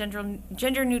about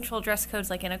gender neutral dress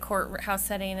codes, like in a courthouse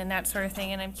setting and that sort of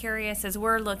thing. And I'm curious, as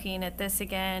we're looking at this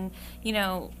again,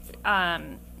 for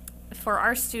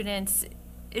our students,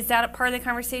 is that a part of the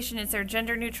conversation? Is there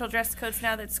gender neutral dress codes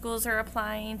now that schools are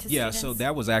applying to students? So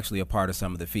that was actually a part of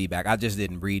some of the feedback. I just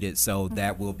didn't read it, so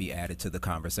that will be added to the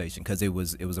conversation because it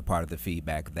was a part of the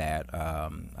feedback that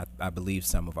I believe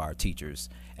some of our teachers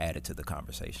added to the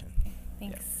conversation.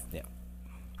 Thanks. Yeah.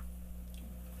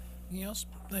 Anything else?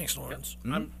 Thanks, Lawrence.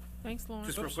 Thanks, Lawrence.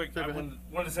 Just real quick, I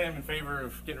wanted to say I'm in favor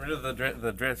of getting rid of the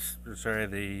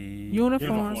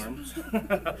uniforms.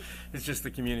 It's just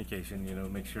the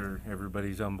communication, make sure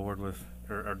everybody's on board with,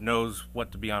 or knows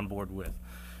what to be on board with.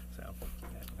 So,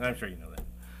 and I'm sure you know that.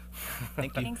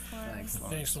 Thank you. Thanks, Lawrence.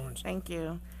 Thanks, Lawrence. Thank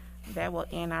you. That will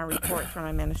end our report from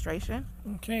administration.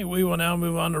 Okay, we will now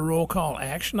move on to roll call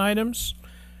action items.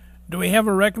 Do we have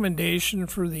a recommendation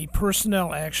for the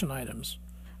personnel action items?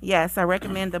 Yes, I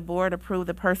recommend the board approve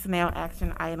the personnel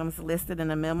action items listed in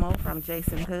the memo from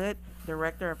Jason Hood,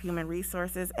 Director of Human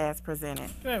Resources, as presented.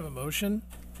 Do I have a motion?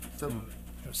 A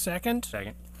second?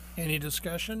 Second. Any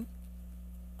discussion?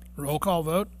 Roll call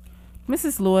vote.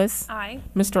 Mrs. Lewis. Aye.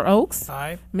 Mr. Oakes.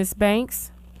 Aye. Ms. Banks.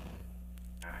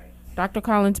 Aye. Dr.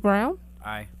 Collins Brown.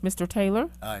 Aye. Mr. Taylor.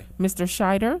 Aye. Mr.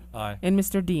 Scheider. Aye. And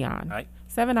Mr. Dion. Aye.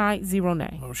 7 ayes, 0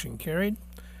 nay. Motion carried.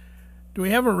 Do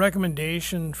we have a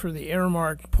recommendation for the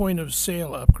Aramark point of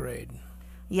sale upgrade?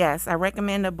 Yes, I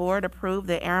recommend the board approve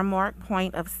the Aramark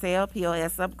point of sale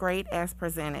POS upgrade as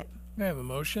presented. Do I have a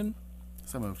motion?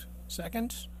 So moved.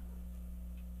 Second?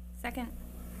 Second.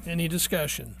 Any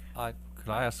discussion? Could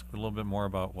I ask a little bit more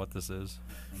about what this is?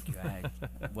 Thank you.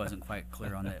 I wasn't quite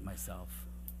clear on it myself.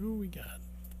 Who we got?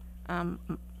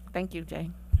 Thank you, Jay.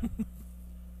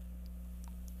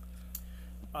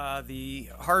 The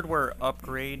hardware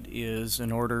upgrade is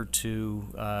in order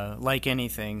to, like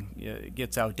anything, it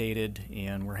gets outdated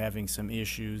and we're having some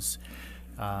issues.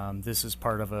 This is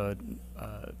part of a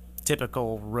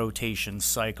typical rotation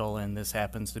cycle, and this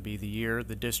happens to be the year.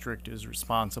 The district is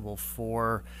responsible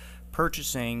for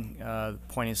purchasing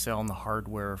point of sale and the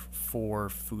hardware for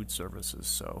food services.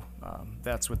 So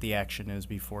that's what the action is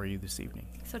before you this evening.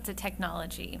 So it's a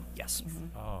technology. Yes.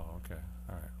 Oh, okay.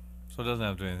 All right. So it doesn't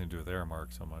have anything to do with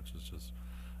Aramark so much. It's just.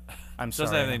 I'm sorry.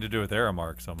 Doesn't have anything to do with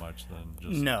Aramark so much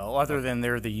then. Just no, other than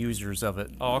they're the users of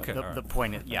it. Oh, okay. The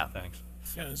point. Yeah. Thanks.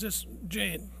 Yeah, is this,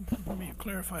 Jay, let me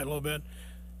clarify a little bit.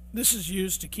 This is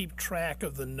used to keep track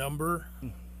of the number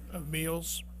of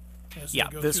meals as they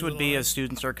go this through would the be line? as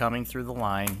students are coming through the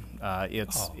line.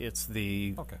 It's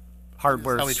the This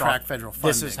hardware. is how we track federal funding.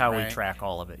 This is how right? we track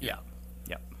all of it. Yeah.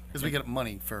 Because we get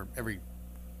money for every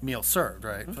meal served,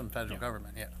 right, from the federal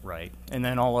government. Yeah. Right. And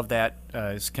then all of that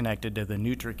is connected to the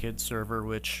NutriKid server,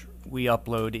 which we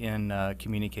upload and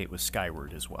communicate with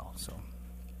Skyward as well. So.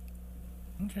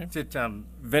 Okay. Is it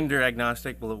vendor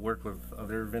agnostic? Will it work with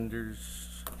other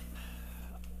vendors?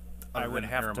 I other would than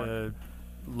have Aramark? to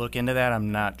look into that.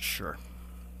 I'm not sure.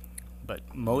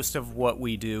 But most of what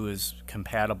we do is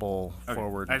compatible Okay.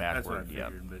 forward and That's what I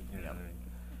backward. figured, but,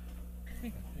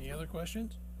 Any other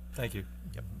questions? Thank you.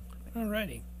 Yep. All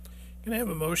righty. Can I have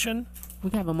a motion? We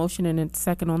have a motion and a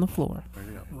second on the floor.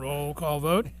 Roll call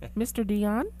vote. Mr.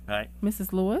 Dion? Aye.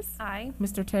 Mrs. Lewis? Aye.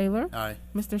 Mr. Taylor? Aye.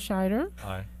 Mr. Scheider?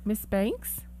 Aye. Ms.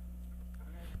 Banks?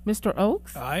 Mr.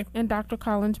 Oakes? Aye. And Dr.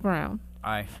 Collins Brown?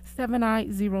 Aye. 7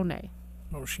 ayes, 0 nay.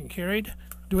 Motion carried.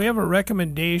 Do we have a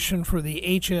recommendation for the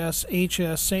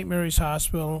HSHS St. Mary's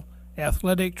Hospital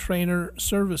Athletic Trainer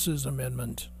Services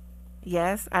Amendment?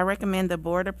 Yes, I recommend the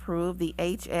board approve the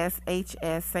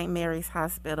HSHS St. Mary's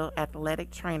Hospital Athletic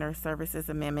Trainer Services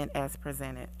Amendment as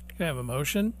presented. Can I have a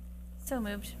motion? So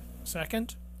moved.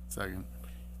 Second? Second.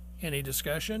 Any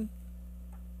discussion?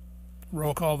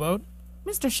 Roll call vote.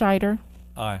 Mr. Scheider?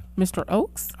 Aye. Mr.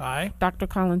 Oakes? Aye. Dr.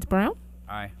 Collins Brown?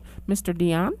 Aye. Mr.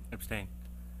 Dion? Abstain.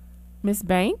 Ms.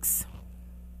 Banks?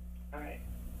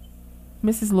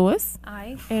 Mrs. Lewis?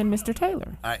 Aye. And Mr.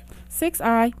 Taylor? Aye. 6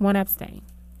 aye, 1 abstain.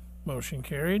 Motion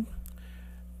carried.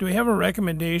 Do we have a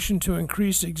recommendation to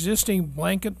increase existing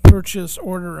blanket purchase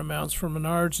order amounts for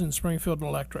Menards and Springfield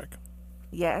Electric?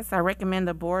 Yes, I recommend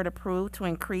the board approve to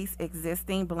increase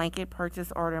existing blanket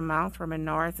purchase order amounts for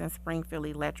Menards and Springfield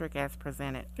Electric as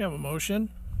presented. Do you have a motion?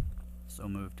 So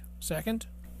moved. Second?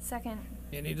 Second.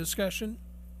 Any discussion?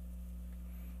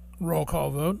 Roll call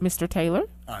vote. Mr. Taylor?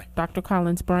 Aye. Dr.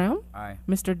 Collins Brown? Aye.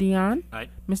 Mr. Dion? Aye.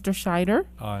 Mr. Scheider?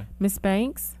 Aye. Ms.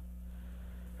 Banks?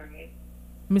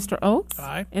 Mr. Oakes?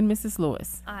 Aye. And Mrs.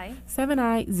 Lewis? Aye. 7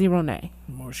 ayes, 0 nay.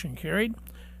 Motion carried.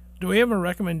 Do we have a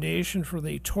recommendation for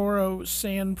the Toro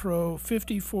Sand Pro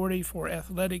 5040 for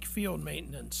athletic field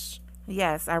maintenance?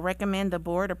 Yes, I recommend the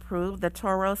board approve the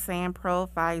Toro Sand Pro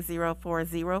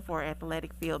 5040 for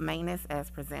athletic field maintenance as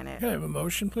presented. Can I have a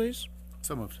motion, please?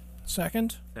 So moved.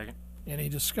 Second? Second. Any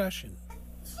discussion?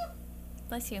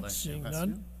 Bless you. Seeing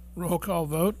none. Roll call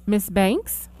vote. Ms.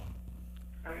 Banks?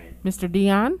 Mr.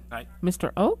 Dion? Aye.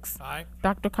 Mr. Oakes? Aye.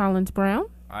 Dr. Collins Brown?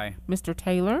 Aye. Mr.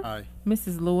 Taylor? Aye.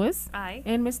 Mrs. Lewis? Aye.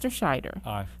 And Mr. Scheider?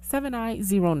 Aye. 7 ayes,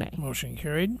 0 nay. Motion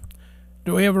carried.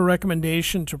 Do we have a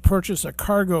recommendation to purchase a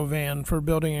cargo van for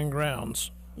building and grounds?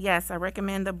 Yes, I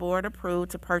recommend the board approve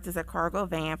to purchase a cargo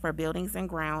van for buildings and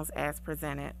grounds as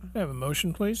presented. Can I have a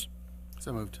motion, please?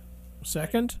 So moved.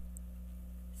 Second?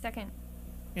 Second.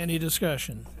 Any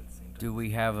discussion? Do we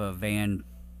have a van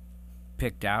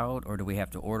picked out, or do we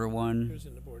have to order one? Here's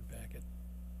in the board packet.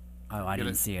 Oh, I Get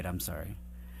didn't it. see it. I'm sorry.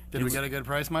 Did we get a good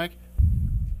price, Mike?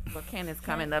 Well, Ken is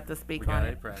coming up to speak We on got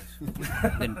a it.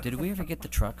 price. Did we ever get the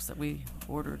trucks that we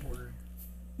ordered?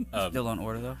 Still on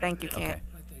order though? Thank you, Ken. Okay.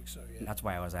 I think so, yeah. That's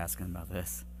why I was asking about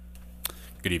this.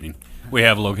 Good evening. We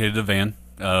have located a van.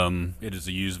 It is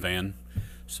a used van,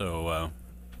 so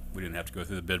we didn't have to go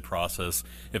through the bid process.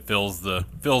 It fills the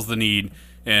need,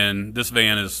 and this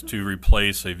van is to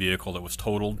replace a vehicle that was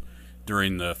totaled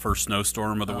during the first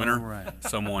snowstorm of the winter. right.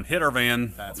 Someone hit our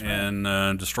van That's right.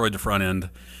 and destroyed the front end.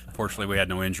 Fortunately, we had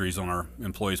no injuries on our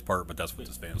employee's part, but that's what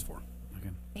this van is for. Okay.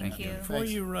 Thank you. Before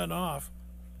Thanks. you run off,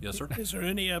 Yes, sir. is there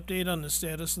any update on the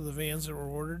status of the vans that were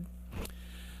ordered?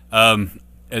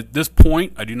 At this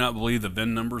point, I do not believe the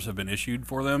VIN numbers have been issued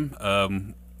for them.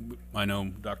 I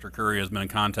know Dr. Curry has been in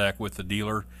contact with the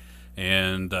dealer,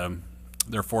 and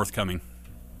they're forthcoming.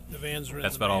 The vans were in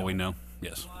That's the about all mail. we know.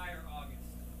 Yes,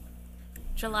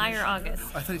 July or August?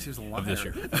 I thought he was a liar. of this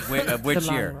year. Of which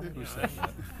July. year?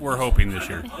 We're hoping this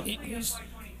year. He's,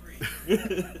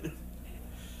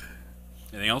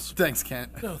 Anything else? Thanks,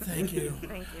 Kent. no, thank you.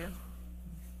 Thank you.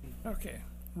 Okay.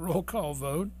 Roll call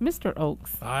vote. Mr.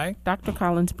 Oakes? Aye. Dr.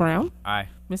 Collins Brown? Aye.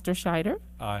 Mr. Scheider?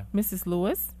 Aye. Mrs.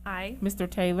 Lewis? Aye. Mr.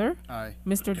 Taylor? Aye.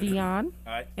 Mr. Dion?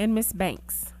 Aye. And Ms.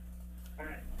 Banks?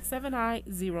 7 ayes,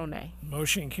 0 nay.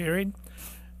 Motion carried.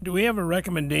 Do we have a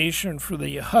recommendation for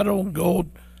the Huddle Gold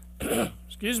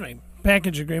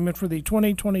package agreement for the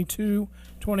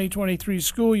 2022-2023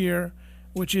 school year,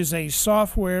 which is a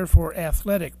software for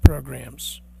athletic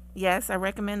programs? Yes, I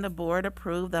recommend the board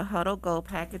approve the Huddle Go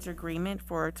package agreement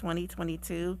for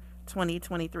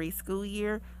 2022-2023 school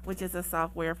year, which is a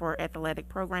software for athletic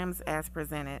programs as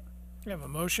presented. We have a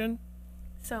motion.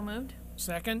 So moved.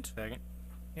 Second. Second.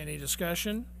 Any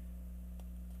discussion?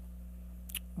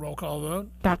 Roll call vote.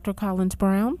 Dr. Collins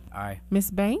Brown? Aye.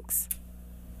 Ms. Banks?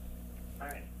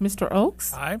 Mr.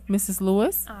 Oakes? Aye. Mrs.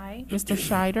 Lewis? Aye. Mr.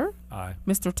 Scheider? Aye.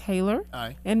 Mr. Taylor?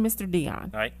 Aye. And Mr. Dion?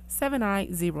 Aye. 7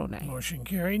 ayes, 0 nay. Motion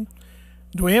carried.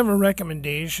 Do we have a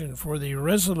recommendation for the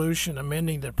resolution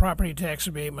amending the property tax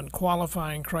abatement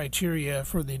qualifying criteria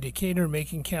for the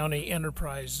Decatur-Macon County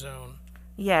Enterprise Zone?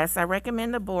 Yes, I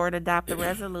recommend the board adopt the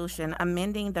resolution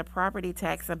amending the property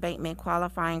tax abatement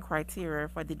qualifying criteria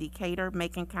for the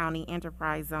Decatur-Macon County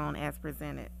Enterprise Zone as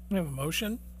presented. We have a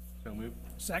motion. So moved.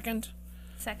 Second.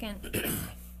 Second.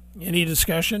 Any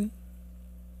discussion?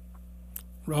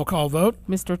 Roll call vote.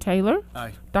 Mr. Taylor?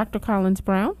 Aye. Dr. Collins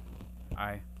Brown?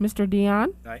 Aye. Mr.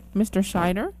 Dion? Aye. Mr.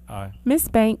 Scheider? Aye. Ms.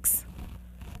 Banks?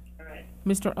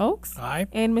 Mr. Oakes? Aye.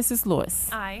 And Mrs. Lewis?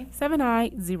 Aye. 7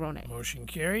 aye, 0 nay. Motion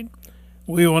carried.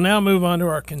 We will now move on to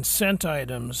our consent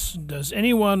items. Does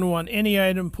anyone want any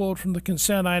item pulled from the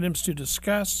consent items to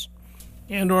discuss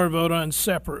and or vote on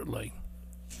separately?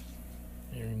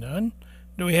 Hearing none.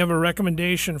 Do we have a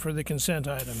recommendation for the consent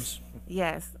items?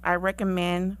 Yes, I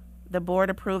recommend the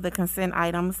board approve the consent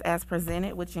items as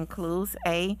presented, which includes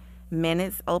A,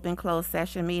 minutes, open closed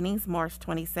session meetings, March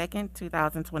 22nd,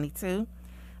 2022.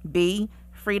 B,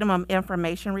 Freedom of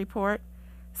Information Report.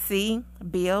 C,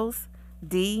 bills.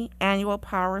 D, Annual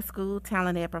Power School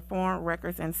Talent Ed Perform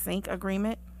Records and Sync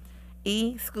Agreement.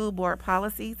 E, School Board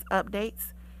Policies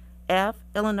Updates. F,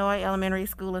 Illinois Elementary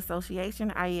School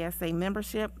Association IESA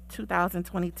Membership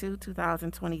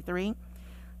 2022-2023.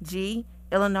 G,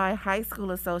 Illinois High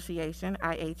School Association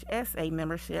IHSA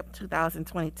Membership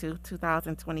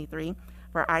 2022-2023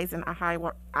 for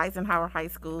Eisenhower High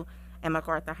School and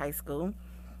MacArthur High School.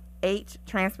 H,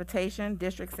 Transportation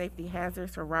District Safety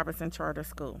Hazards for Robertson Charter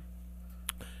School.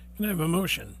 Can I have a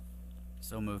motion?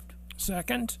 So moved.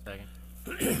 Second? Second.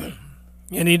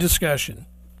 Any discussion?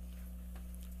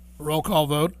 Roll call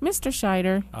vote. Mr.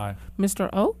 Scheider? Aye. Mr.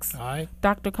 Oakes? Aye.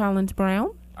 Dr. Collins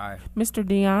Brown? Aye. Mr.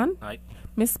 Dion? Aye.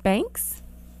 Ms. Banks?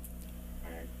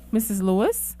 Mrs.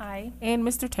 Lewis? Aye. And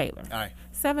Mr. Taylor? Aye.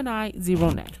 7 aye, 0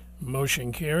 nay.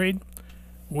 Motion carried.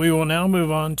 We will now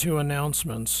move on to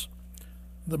announcements.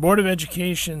 The Board of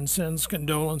Education sends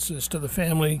condolences to the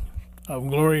family of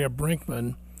Gloria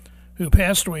Brinkman, who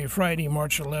passed away Friday,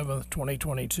 March 11th,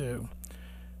 2022.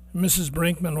 Mrs.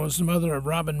 Brinkman was the mother of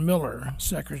Robin Miller,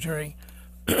 Secretary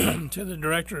to the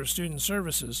Director of Student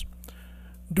Services.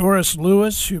 Doris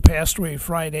Lewis, who passed away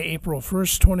Friday, April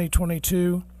 1st,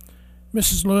 2022.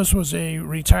 Mrs. Lewis was a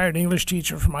retired English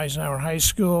teacher from Eisenhower High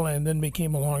School and then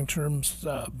became a long-term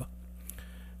sub.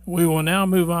 We will now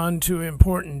move on to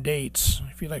important dates.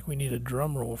 I feel like we need a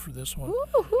drum roll for this one.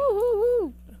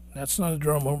 That's not a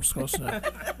drum roll, it's close enough.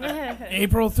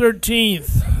 April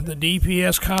 13th, the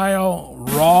DPS Kyle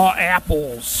Raw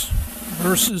Apples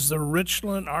versus the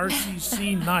Richland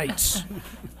RCC Knights.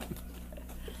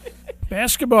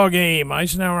 Basketball game,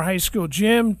 Eisenhower High School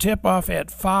gym, tip-off at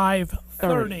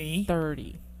 5:30.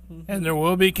 30. And there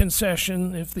will be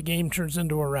concession if the game turns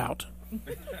into a rout.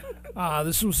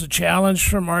 This was a challenge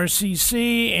from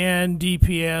RCC, and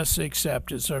DPS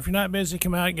accepted. So if you're not busy,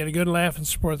 come out and get a good laugh and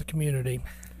support the community.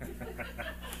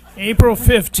 April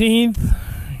 15th,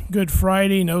 Good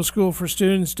Friday, no school for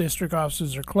students. District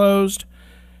offices are closed.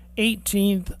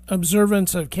 18th,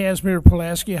 observance of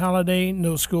Casimir-Pulaski holiday,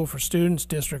 no school for students.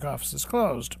 District offices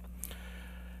closed.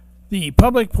 The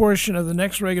public portion of the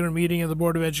next regular meeting of the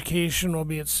Board of Education will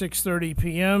be at 6:30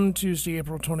 p.m. Tuesday,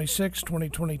 April 26,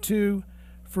 2022.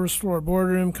 First floor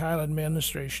boardroom, Kyle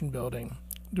Administration Building.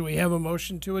 Do we have a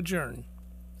motion to adjourn?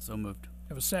 So moved.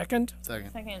 Have a second?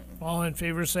 Second. Second. All in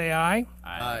favor say aye.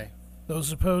 Aye. Those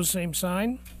opposed, same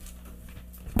sign.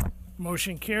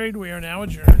 Motion carried. We are now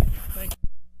adjourned. Thank you.